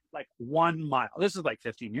first day, like 1 mile. This is like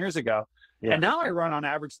 15 years ago. Yeah. And now I run on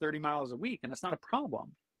average 30 miles a week, and it's not a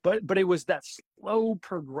problem. But it was that slow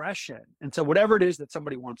progression. And so whatever it is that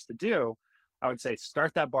somebody wants to do, I would say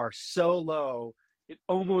start that bar so low, it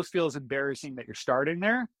almost feels embarrassing that you're starting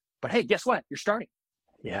there. But hey, guess what? You're starting.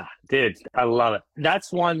 Yeah, dude, I love it.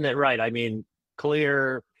 That's one that, right. I mean,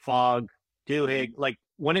 Clear, Fogg, Duhigg, like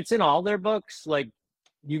when it's in all their books, like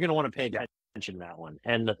you're going to want to pay attention to that one.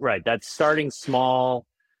 And right, that's starting small,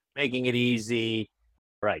 making it easy.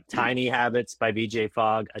 Right. Tiny Habits by BJ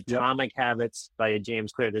Fogg, Atomic Habits by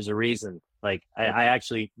James Clear. There's a reason. Like I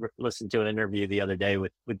actually listened to an interview the other day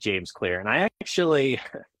with James Clear, and I actually,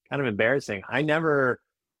 kind of embarrassing, I never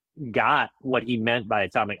got what he meant by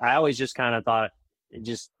atomic. I always just kind of thought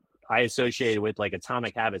I associated with like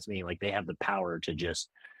Atomic Habits, meaning like they have the power to just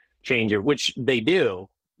change it, which they do.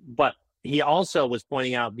 But he also was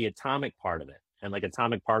pointing out the atomic part of it and like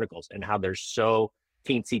atomic particles and how they're so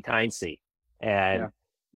teensy tiny. And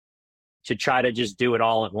to try to just do it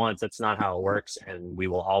all at once, that's not how it works. And we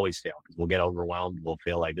will always fail because we'll get overwhelmed. We'll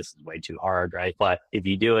feel like this is way too hard, right? But if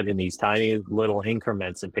you do it in these tiny little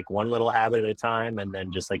increments and pick one little habit at a time, and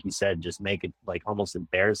then just like you said, just make it like almost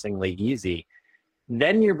embarrassingly easy,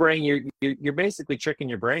 then your brain, you're basically tricking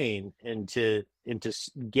your brain into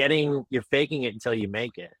getting, you're faking it until you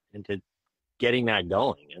make it, into getting that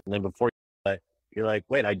going. And then before you're like,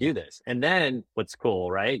 wait, I do this. And then what's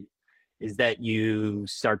cool, right, is that you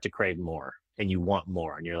start to crave more and you want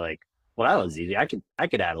more. And you're like, well, that was easy. I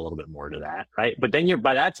could add a little bit more to that, right? But then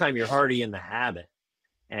by that time, you're already in the habit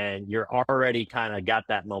and you're already kind of got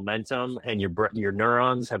that momentum and your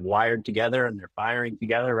neurons have wired together and they're firing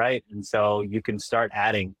together, right? And so you can start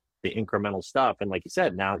adding the incremental stuff. And like you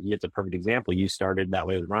said, now it's a perfect example. You started that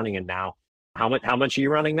way with running, and now how much are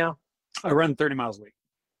you running now? I run 30 miles a week.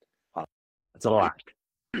 Wow. That's a lot.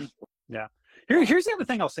 Yeah. Here's the other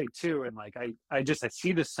thing I'll say too, and like I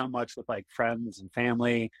see this so much with like friends and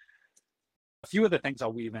family. A few of the things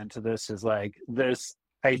I'll weave into this is like this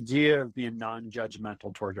idea of being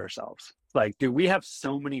non-judgmental towards ourselves. Like, dude, we have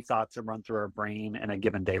so many thoughts that run through our brain in a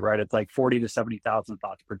given day, right? It's like 40 to 70,000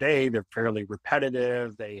 thoughts per day. They're fairly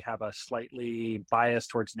repetitive. They have a slightly bias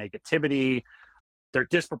towards negativity. They're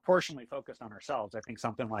disproportionately focused on ourselves. I think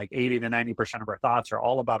something like 80 to 90% of our thoughts are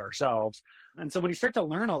all about ourselves. And so when you start to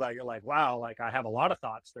learn all that, you're like, wow, like I have a lot of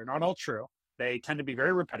thoughts. They're not all true. They tend to be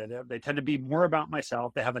very repetitive. They tend to be more about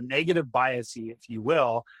myself. They have a negative bias, if you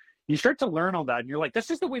will. You start to learn all that and you're like, that's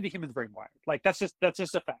just the way the human brain wired. Like, that's just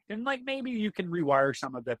a fact. And like, maybe you can rewire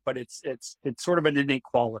some of it, but it's sort of an innate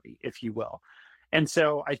quality, if you will. And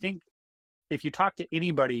so I think if you talk to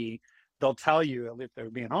anybody, they'll tell you, if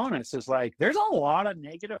they're being honest, is like, there's a lot of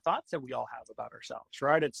negative thoughts that we all have about ourselves,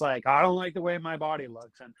 right? It's like, I don't like the way my body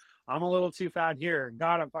looks, and I'm a little too fat here.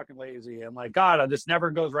 God, I'm fucking lazy. And like, God, this never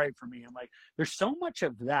goes right for me. And like, there's so much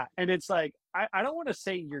of that. And it's like, I don't want to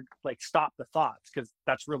say you're like, stop the thoughts, because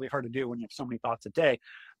that's really hard to do when you have so many thoughts a day.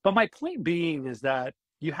 But my point being is that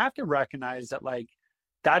you have to recognize that like,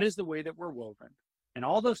 that is the way that we're woven. And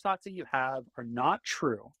all those thoughts that you have are not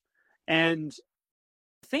true. And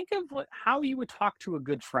think of how you would talk to a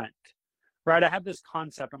good friend, right? I have this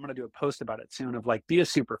concept, I'm going to do a post about it soon, of like, be a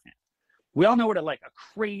super fan. We all know what a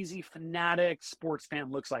crazy fanatic sports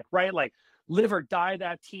fan looks like, right? Like, live or die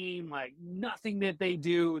that team, like nothing that they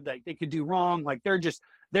do, like they could do wrong. Like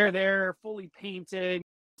they're there fully painted,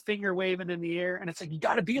 finger waving in the air. And it's like, you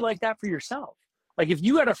got to be like that for yourself. Like if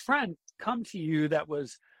you had a friend come to you that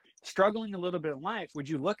was struggling a little bit in life, would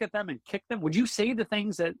you look at them and kick them? Would you say the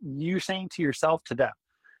things that you're saying to yourself to them?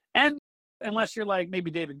 And unless you're like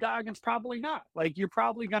maybe David Goggins, probably not. Like you're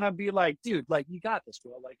probably gonna be like, dude, like you got this,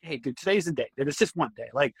 bro. Like, hey, dude, today's the day. It's just one day.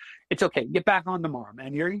 Like, it's okay. Get back on tomorrow,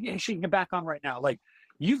 man. You should get back on right now. Like,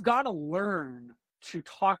 you've got to learn to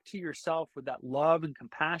talk to yourself with that love and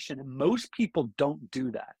compassion. And most people don't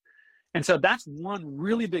do that. And so that's one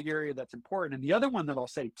really big area that's important. And the other one that I'll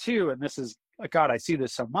say too, and this is, God, I see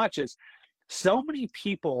this so much, is so many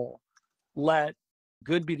people let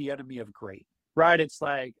good be the enemy of great, right? It's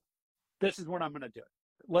like, this is what I'm going to do.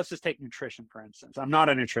 Let's just take nutrition, for instance. I'm not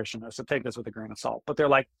a nutritionist, so take this with a grain of salt. But they're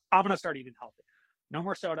like, I'm going to start eating healthy. No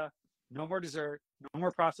more soda, no more dessert, no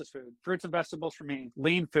more processed food, fruits and vegetables for me,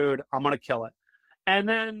 lean food. I'm going to kill it. And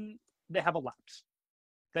then they have a lapse.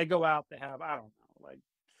 They go out, they have, I don't know, like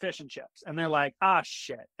fish and chips. And they're like,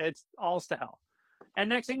 shit, it's all's to hell. And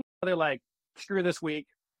next thing you know, they're like, screw this week,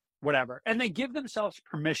 whatever. And they give themselves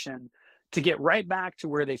permission to get right back to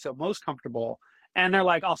where they feel most comfortable. And they're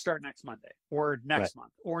like, I'll start next Monday or next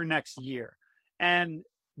month or next year. And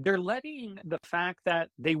they're letting the fact that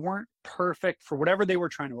they weren't perfect for whatever they were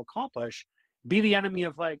trying to accomplish be the enemy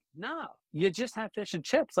of like, no, you just have fish and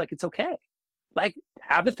chips. Like, it's okay. Like,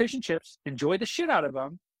 have the fish and chips, enjoy the shit out of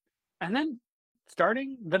them. And then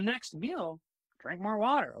starting the next meal, drink more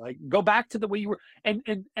water, like go back to the way you were. And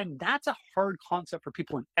that's a hard concept for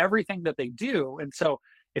people in everything that they do. And so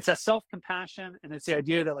it's a self-compassion, and it's the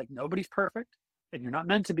idea that like nobody's perfect and you're not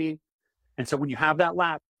meant to be. And so when you have that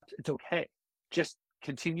lapse, it's okay. Just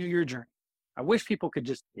continue your journey. I wish people could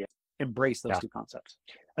just embrace those two concepts.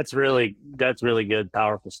 That's really good,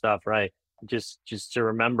 powerful stuff, right? Just to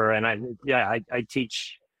remember. And I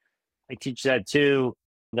teach that too,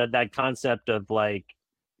 that concept of like,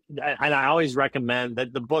 and I always recommend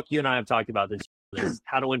that the book you and I have talked about this is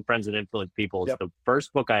How to Win Friends and Influence People. It's the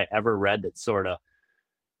first book I ever read that sort of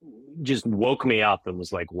just woke me up and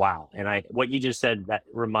was like, wow. And what you just said, that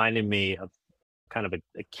reminded me of kind of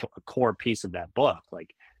a core piece of that book.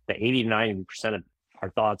 Like the 80-90% of our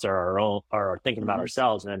thoughts are our own, are thinking about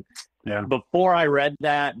ourselves. And before I read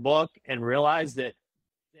that book and realized that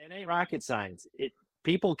it ain't rocket science,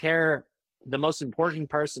 people care. The most important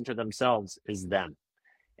person to themselves is them.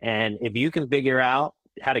 And if you can figure out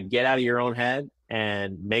how to get out of your own head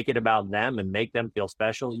and make it about them and make them feel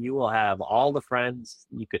special, you will have all the friends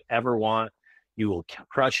you could ever want. You will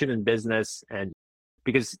crush it in business. And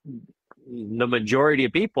because the majority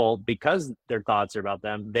of people, because their thoughts are about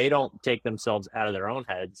them, they don't take themselves out of their own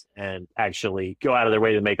heads and actually go out of their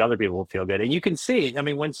way to make other people feel good. And you can see, I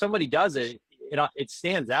mean, when somebody does it, it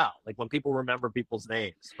stands out. Like when people remember people's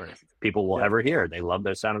names, for instance, people will ever hear, they love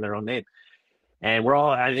the sound of their own name. And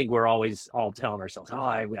I think we're always all telling ourselves,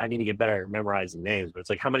 I need to get better at memorizing names. But it's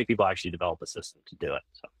like, how many people actually develop a system to do it?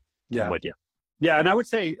 So I'm with you. Yeah. And I would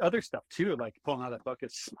say other stuff too, like pulling out that book,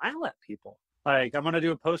 is smile at people. Like I'm going to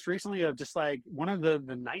do a post recently of just like one of the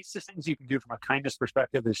nicest things you can do from a kindness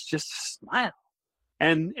perspective is just smile.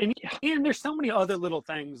 And there's so many other little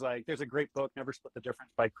things. Like there's a great book, Never Split the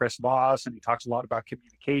Difference, by Chris Voss. And he talks a lot about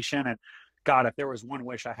communication. And God, if there was one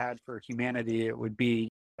wish I had for humanity, it would be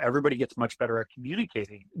everybody gets much better at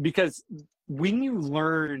communicating. Because when you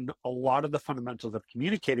learn a lot of the fundamentals of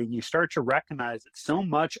communicating, you start to recognize that so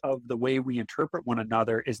much of the way we interpret one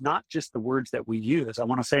another is not just the words that we use. I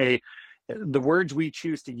want to say the words we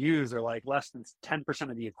choose to use are like less than 10%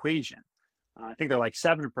 of the equation. I think they're like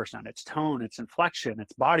 7%. It's tone, it's inflection,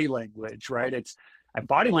 it's body language, right?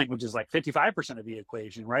 Body language is like 55% of the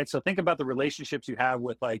equation, right? So think about the relationships you have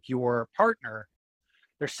with like your partner.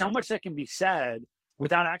 There's so much that can be said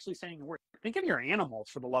without actually saying a word. Think of your animals,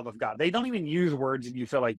 for the love of God. They don't even use words and you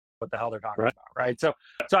feel like what the hell they're talking about, right? So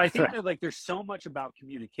I think that like there's so much about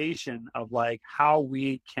communication of like how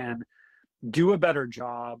we can do a better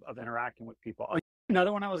job of interacting with people.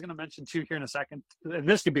 Another one I was going to mention too here in a second, and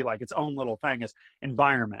this could be like its own little thing, is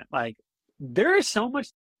environment. Like there is so much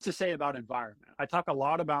to say about environment. I talk a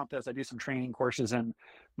lot about this. I do some training courses in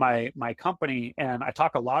my company, and I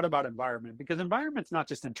talk a lot about environment, because environment's not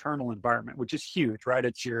just internal environment, which is huge, right?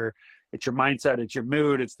 It's your mindset, it's your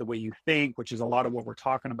mood, it's the way you think, which is a lot of what we're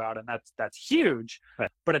talking about, and that's huge. Right.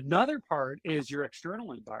 But another part is your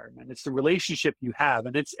external environment. It's the relationship you have,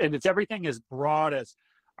 and it's everything as broad as,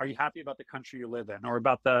 are you happy about the country you live in, or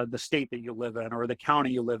about the state that you live in, or the county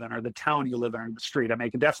you live in, or the town you live in, or the street? I mean,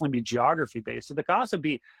 it can definitely be geography based. It could also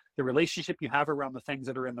be the relationship you have around the things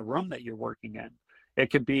that are in the room that you're working in. It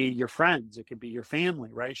could be your friends. It could be your family,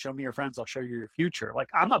 right? Show me your friends, I'll show you your future. Like,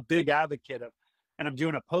 I'm a big advocate of, and I'm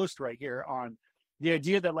doing a post right here on the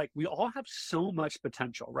idea that, like, we all have so much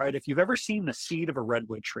potential, right? If you've ever seen the seed of a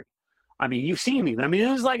redwood tree, I mean, you've seen these. I mean,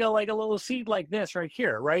 it's like a little seed like this right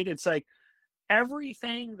here, right? It's like,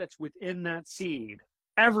 everything that's within that seed,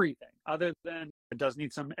 everything, other than it does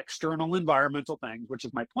need some external environmental things, which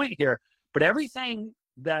is my point here, but everything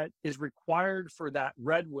that is required for that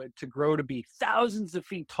redwood to grow to be thousands of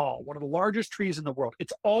feet tall, one of the largest trees in the world,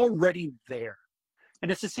 it's already there. And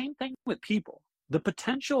it's the same thing with people. The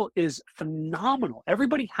potential is phenomenal.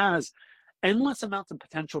 Everybody has endless amounts of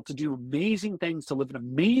potential to do amazing things, to live an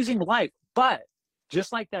amazing life. But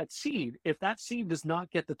just like that seed, if that seed does not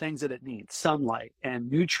get the things that it needs, sunlight and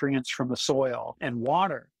nutrients from the soil and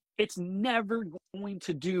water, it's never going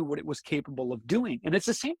to do what it was capable of doing. And it's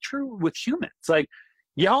the same true with humans. Like,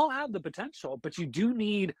 y'all have the potential, but you do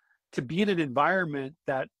need to be in an environment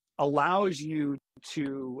that allows you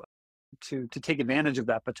to take advantage of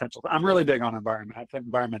that potential. I'm really big on environment. I think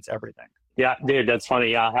environment's everything. Yeah, dude, that's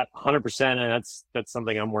funny. Yeah, 100%. And that's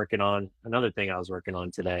something I'm working on. Another thing I was working on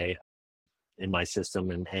today in my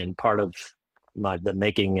system, and part of the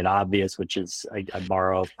making it obvious, which is I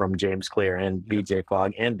borrow from James Clear and BJ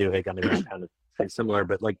Fogg and Duhigg. I mean, they're kind of similar,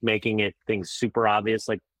 but like making it things super obvious,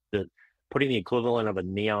 like putting the equivalent of a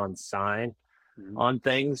neon sign on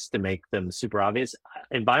things to make them super obvious.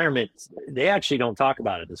 Environment, they actually don't talk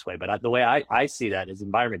about it this way, but the way I see that is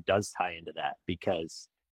environment does tie into that, because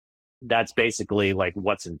that's basically like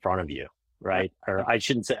what's in front of you, right? Or I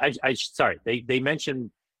shouldn't say, sorry, they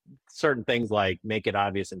mentioned certain things like make it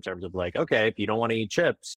obvious in terms of like, okay, if you don't want to eat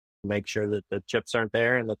chips, make sure that the chips aren't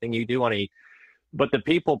there and the thing you do want to eat. But the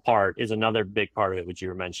people part is another big part of it, which you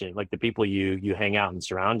were mentioning, like the people you hang out and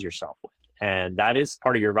surround yourself with. And that is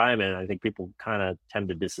part of your environment. I think people kind of tend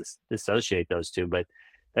to dissociate those two, but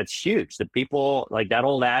that's huge. The people, like that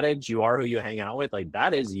old adage, you are who you hang out with, like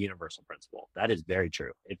that is a universal principle. That is very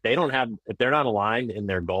true. If they're not aligned in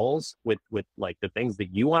their goals with like the things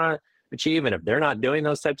that you want to achieve, and if they're not doing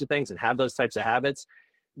those types of things and have those types of habits,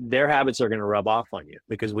 their habits are going to rub off on you,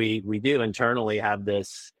 because we do internally have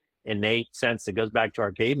this innate sense that goes back to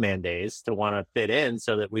our caveman days to want to fit in,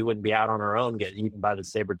 so that we wouldn't be out on our own getting eaten by the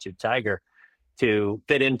saber-toothed tiger, to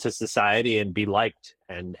fit into society and be liked,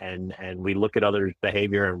 and we look at others'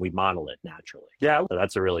 behavior and we model it naturally. Yeah, so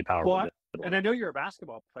that's a really powerful well, and I know you're a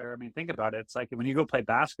basketball player. I mean, think about it. It's like when you go play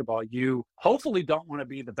basketball, you hopefully don't want to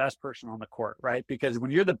be the best person on the court, right? Because when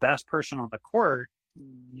you're the best person on the court,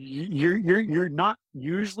 you're not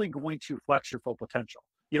usually going to flex your full potential.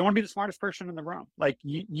 You don't want to be the smartest person in the room. Like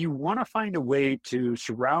you want to find a way to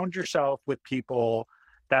surround yourself with people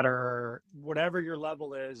that are whatever your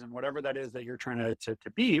level is and whatever that is that you're trying to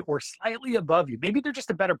be, or slightly above you. Maybe they're just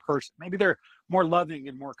a better person. Maybe they're more loving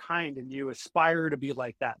and more kind, and you aspire to be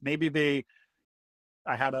like that. Maybe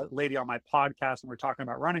I had a lady on my podcast and we're talking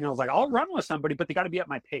about running. I was like, I'll run with somebody, but they got to be at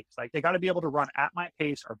my pace. Like they got to be able to run at my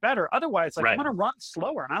pace or better. Otherwise, like, right, I'm going to run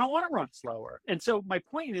slower, and I don't want to run slower. And so my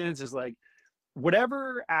point is like,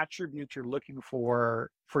 whatever attributes you're looking for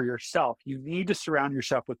yourself, you need to surround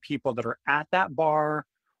yourself with people that are at that bar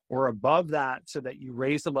or above that, so that you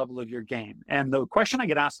raise the level of your game. And the question I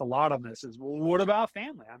get asked a lot on this is, well, what about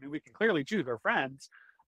family? I mean, we can clearly choose our friends,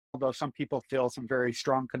 although some people feel some very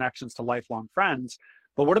strong connections to lifelong friends.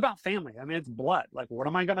 But what about family? I mean, it's blood. Like, what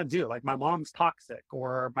am I going to do? Like, my mom's toxic,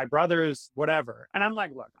 or my brother's whatever. And I'm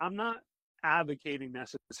like, look, I'm not advocating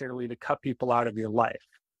necessarily to cut people out of your life.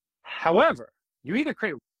 However, you either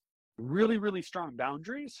create really, really strong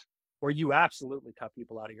boundaries, or you absolutely cut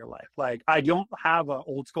people out of your life. Like, I don't have an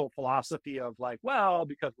old school philosophy of like, well,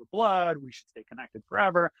 because we're blood, we should stay connected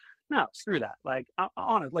forever. No, screw that. Like, I'm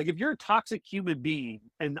honest. Like, if you're a toxic human being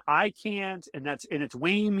and I can't, and it's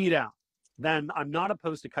weighing me down, then I'm not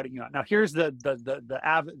opposed to cutting you out. Now, here's the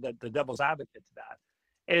devil's advocate to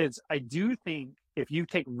that is, I do think if you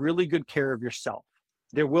take really good care of yourself,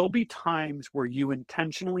 there will be times where you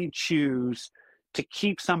intentionally choose to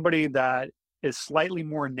keep somebody that is slightly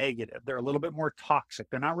more negative. They're a little bit more toxic.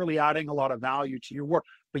 They're not really adding a lot of value to your world,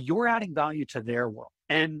 but you're adding value to their world.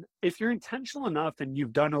 And if you're intentional enough and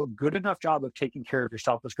you've done a good enough job of taking care of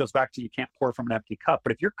yourself, this goes back to you can't pour from an empty cup.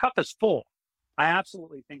 But if your cup is full, I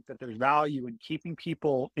absolutely think that there's value in keeping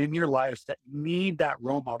people in your lives that need that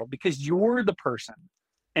role model, because you're the person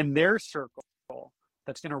in their circle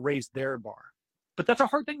that's going to raise their bar. But that's a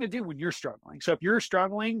hard thing to do when you're struggling. So if you're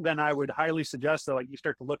struggling, then I would highly suggest that you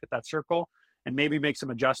start to look at that circle and maybe make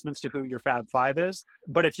some adjustments to who your Fab Five is.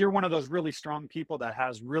 But if you're one of those really strong people that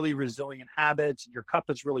has really resilient habits, your cup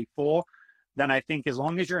is really full, then I think as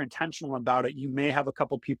long as you're intentional about it, you may have a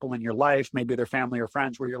couple people in your life, maybe they're family or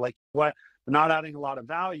friends, where you're like, what? They're not adding a lot of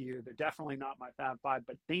value. They're definitely not my Fab Five,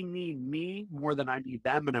 but they need me more than I need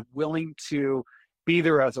them. And I'm willing to be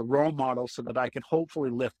there as a role model so that I can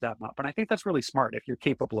hopefully lift them up. And I think that's really smart if you're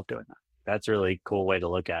capable of doing that. That's a really cool way to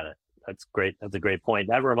look at it. That's great. That's a great point.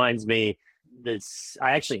 That reminds me,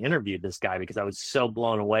 I actually interviewed this guy because I was so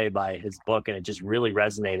blown away by his book, and it just really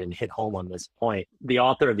resonated and hit home on this point. The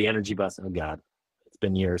author of The Energy Bus. Oh God, it's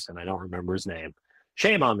been years and I don't remember his name.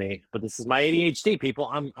 Shame on me, but this is my ADHD, people.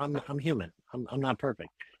 I'm human. I'm not perfect.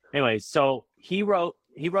 Anyway, so he wrote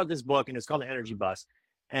this book, and it's called The Energy Bus.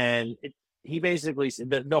 And he basically said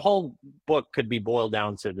the whole book could be boiled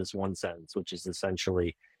down to this one sentence, which is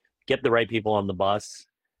essentially get the right people on the bus,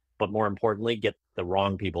 but more importantly, get the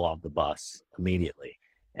wrong people off the bus immediately.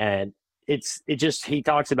 And he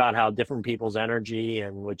talks about how different people's energy,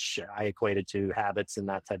 and which I equated to habits and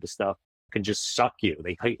that type of stuff, can just suck you.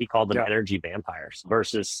 He called them energy vampires,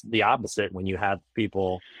 versus the opposite. When you have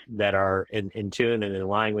people that are in tune and in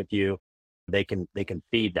line with you, they can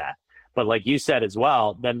feed that. But like you said as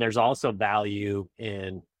well, then there's also value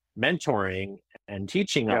in mentoring and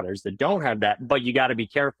teaching others that don't have that. But you got to be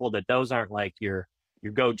careful that those aren't like your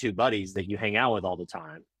go-to buddies that you hang out with all the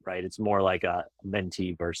time, right? It's more like a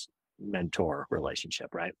mentee versus mentor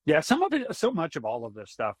relationship, right? Yeah, so much of all of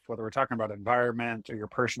this stuff, whether we're talking about environment or your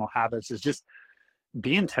personal habits, is just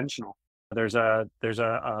be intentional.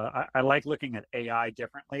 I like looking at AI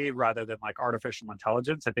differently rather than like artificial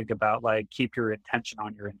intelligence. I think about like keep your intention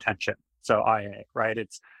on your intention. So IA, right?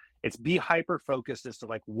 It's be hyper focused as to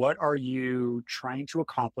like what are you trying to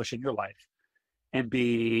accomplish in your life, and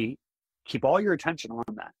keep all your attention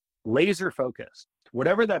on that. Laser focused,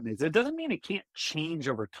 whatever that means. It doesn't mean it can't change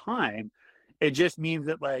over time. It just means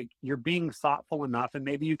that like you're being thoughtful enough, and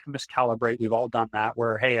maybe you can miscalibrate. We've all done that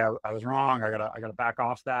where, hey, I was wrong. I gotta back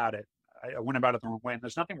off that. I went about it the wrong way, and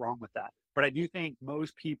there's nothing wrong with that. But I do think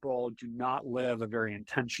most people do not live a very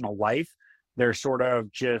intentional life. They're sort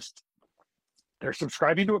of they're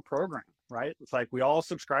subscribing to a program, right? It's like we all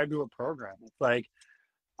subscribe to a program. It's like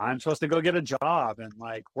I'm supposed to go get a job and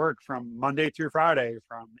like work from Monday through Friday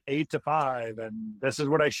from 8 to 5, and this is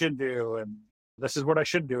what I should do, and this is what I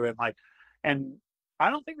should do, and I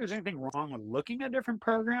don't think there's anything wrong with looking at different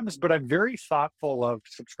programs, but I'm very thoughtful of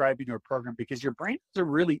subscribing to a program, because your brain is a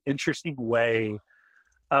really interesting way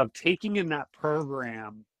of taking in that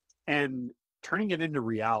program and turning it into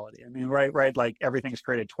reality. I mean, right, like everything's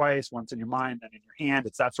created twice, once in your mind, then in your hand.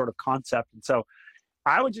 It's that sort of concept. And so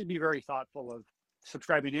I would just be very thoughtful of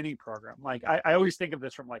subscribing to any program. Like I always think of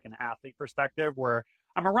this from like an athlete perspective, where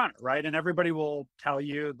I'm a runner, right? And everybody will tell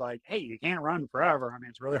you like, hey, you can't run forever. I mean,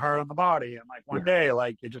 it's really hard on the body. And like one day,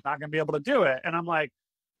 like you're just not going to be able to do it. And I'm like,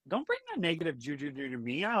 don't bring that negative juju to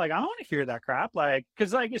me. I don't want to hear that crap. Like,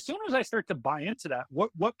 cause like as soon as I start to buy into that,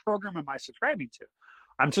 what program am I subscribing to?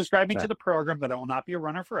 I'm subscribing to the program that I will not be a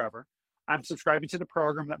runner forever. I'm subscribing to the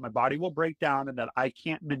program that my body will break down and that I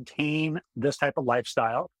can't maintain this type of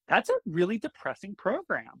lifestyle. That's a really depressing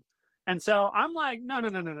program. And so I'm like, no.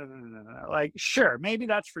 Like, sure, maybe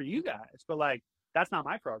that's for you guys, but like, that's not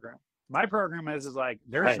my program. My program is like,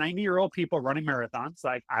 there's 90-year-old people running marathons.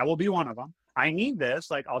 Like, I will be one of them. I need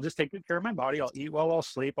this. Like, I'll just take good care of my body. I'll eat well, I'll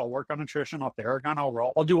sleep, I'll work on nutrition, I'll Theragun, I'll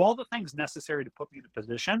roll. I'll do all the things necessary to put me in a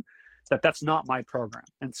position that's not my program.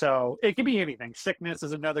 And so it could be anything. Sickness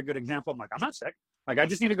is another good example. I'm like, I'm not sick. Like, I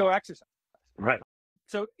just need to go exercise. Right.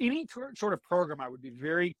 So any sort of program, I would be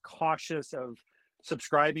very cautious of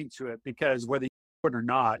subscribing to it, because whether you do it or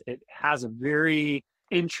not, it has a very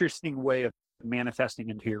interesting way of manifesting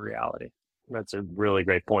into your reality. That's a really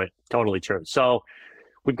great point. Totally true. So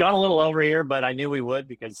we've gone a little over here, but I knew we would,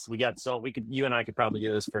 because you and I could probably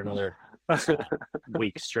do this for another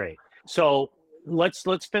week straight. So let's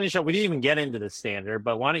finish up. We didn't even get into the standard,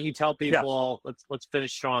 but why don't you tell people, let's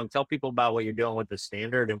finish strong. Tell people about what you're doing with the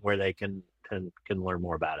standard and where they can learn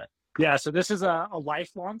more about it. Yeah, so this is a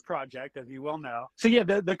lifelong project, as you well know. So yeah,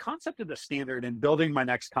 the concept of the standard in building my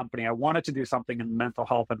next company, I wanted to do something in mental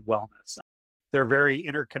health and wellness. They're very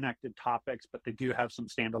interconnected topics, but they do have some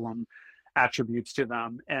standalone attributes to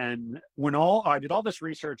them. And I did all this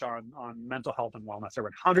research on mental health and wellness, I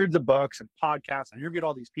read hundreds of books and podcasts, and interviewed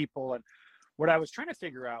all these people. And what I was trying to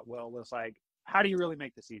figure out, Will, was like, how do you really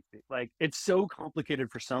make this easy? Like, it's so complicated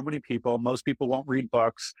for so many people. Most people won't read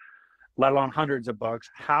books, let alone hundreds of books.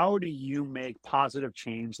 How do you make positive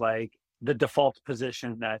change like the default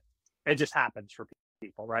position that it just happens for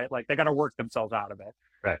people, right? Like, they got to work themselves out of it.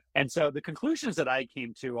 Right. And so the conclusions that I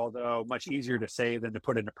came to, although much easier to say than to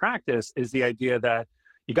put into practice, is the idea that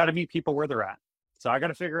you got to meet people where they're at. So I got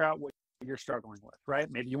to figure out what you're struggling with, right?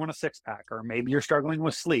 Maybe you want a six pack, or maybe you're struggling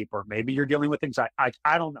with sleep, or maybe you're dealing with anxiety.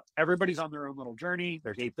 I don't know. Everybody's on their own little journey.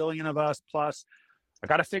 There's 8 billion of us plus. I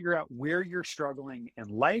got to figure out where you're struggling in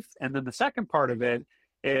life. And then the second part of it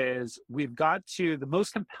is we've got to, the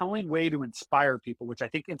most compelling way to inspire people, which I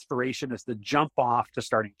think inspiration is the jump off to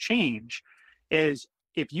starting change, is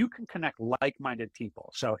if you can connect like-minded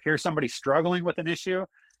people. So here's somebody struggling with an issue,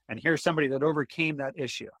 and here's somebody that overcame that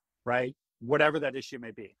issue, right? Whatever that issue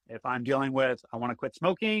may be. If I'm dealing with, I want to quit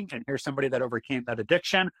smoking, and here's somebody that overcame that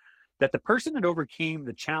addiction, that the person that overcame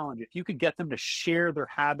the challenge, if you could get them to share their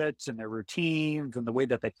habits and their routines and the way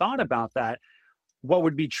that they thought about that, what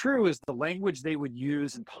would be true is the language they would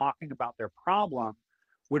use in talking about their problem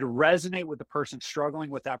would resonate with the person struggling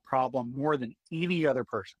with that problem more than any other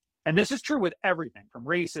person. And this is true with everything from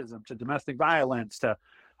racism to domestic violence to,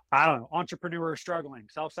 I don't know, entrepreneurs struggling,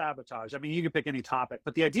 self-sabotage. I mean, you can pick any topic,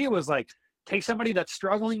 but the idea was like, take somebody that's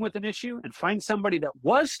struggling with an issue and find somebody that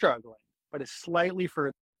was struggling, but is slightly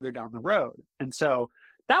further down the road. And so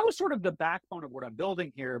that was sort of the backbone of what I'm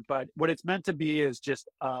building here. But what it's meant to be is just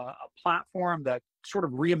a platform that sort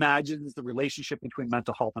of reimagines the relationship between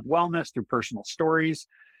mental health and wellness through personal stories.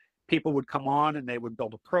 People would come on and they would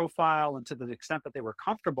build a profile, and to the extent that they were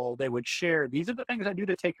comfortable, they would share, these are the things I do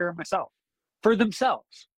to take care of myself for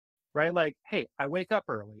themselves, right? Like, hey, I wake up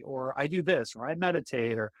early, or I do this, or I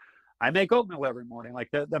meditate, or I make oatmeal every morning.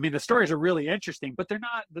 Like, the stories are really interesting, but they're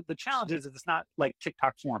not, the challenge is it's not like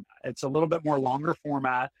TikTok format. It's a little bit more longer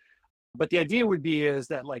format. But the idea would be is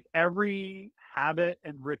that like every habit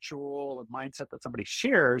and ritual and mindset that somebody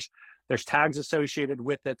shares, there's tags associated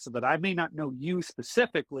with it, so that I may not know you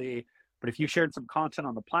specifically, but if you shared some content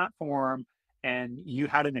on the platform and you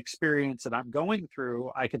had an experience that I'm going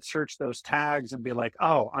through, I could search those tags and be like,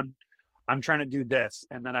 oh, I'm trying to do this.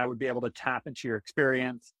 And then I would be able to tap into your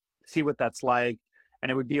experience, see what that's like.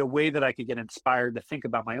 And it would be a way that I could get inspired to think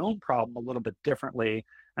about my own problem a little bit differently.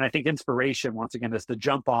 And I think inspiration, once again, is the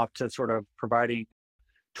jump off to sort of providing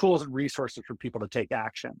tools and resources for people to take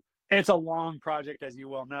action. It's a long project, as you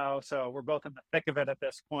well know, so we're both in the thick of it at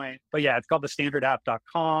this point. But yeah, it's called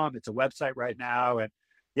thestandardapp.com. It's a website right now. And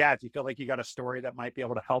yeah, if you feel like you got a story that might be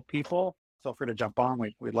able to help people, feel free to jump on.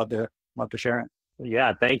 We'd love to share it.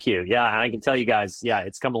 Yeah, thank you. Yeah, and I can tell you guys, yeah,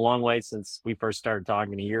 it's come a long way since we first started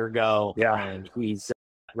talking a year ago. Yeah. And he's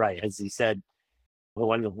right, as he said,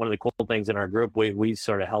 one of the cool things in our group, we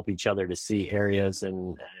sort of help each other to see areas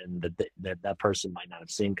and that person might not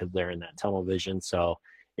have seen because they're in that tunnel vision. So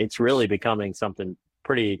it's really becoming something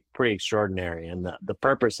pretty extraordinary. And the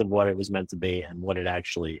purpose of what it was meant to be and what it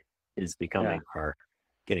actually is becoming are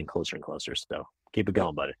getting closer and closer. So keep it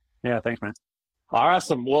going, buddy. Yeah, thanks, man.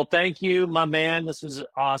 Awesome. Well, thank you, my man. This was an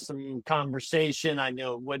awesome conversation. I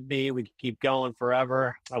know it would be. We could keep going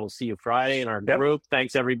forever. I will see you Friday in our group.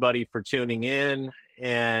 Thanks, everybody, for tuning in,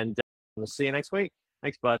 and we'll see you next week.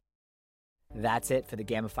 Thanks, bud. That's it for the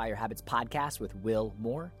Gamify Your Habits podcast with Will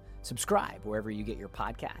Moore. Subscribe wherever you get your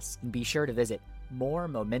podcasts, and be sure to visit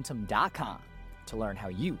moremomentum.com to learn how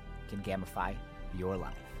you can gamify your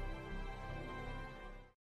life.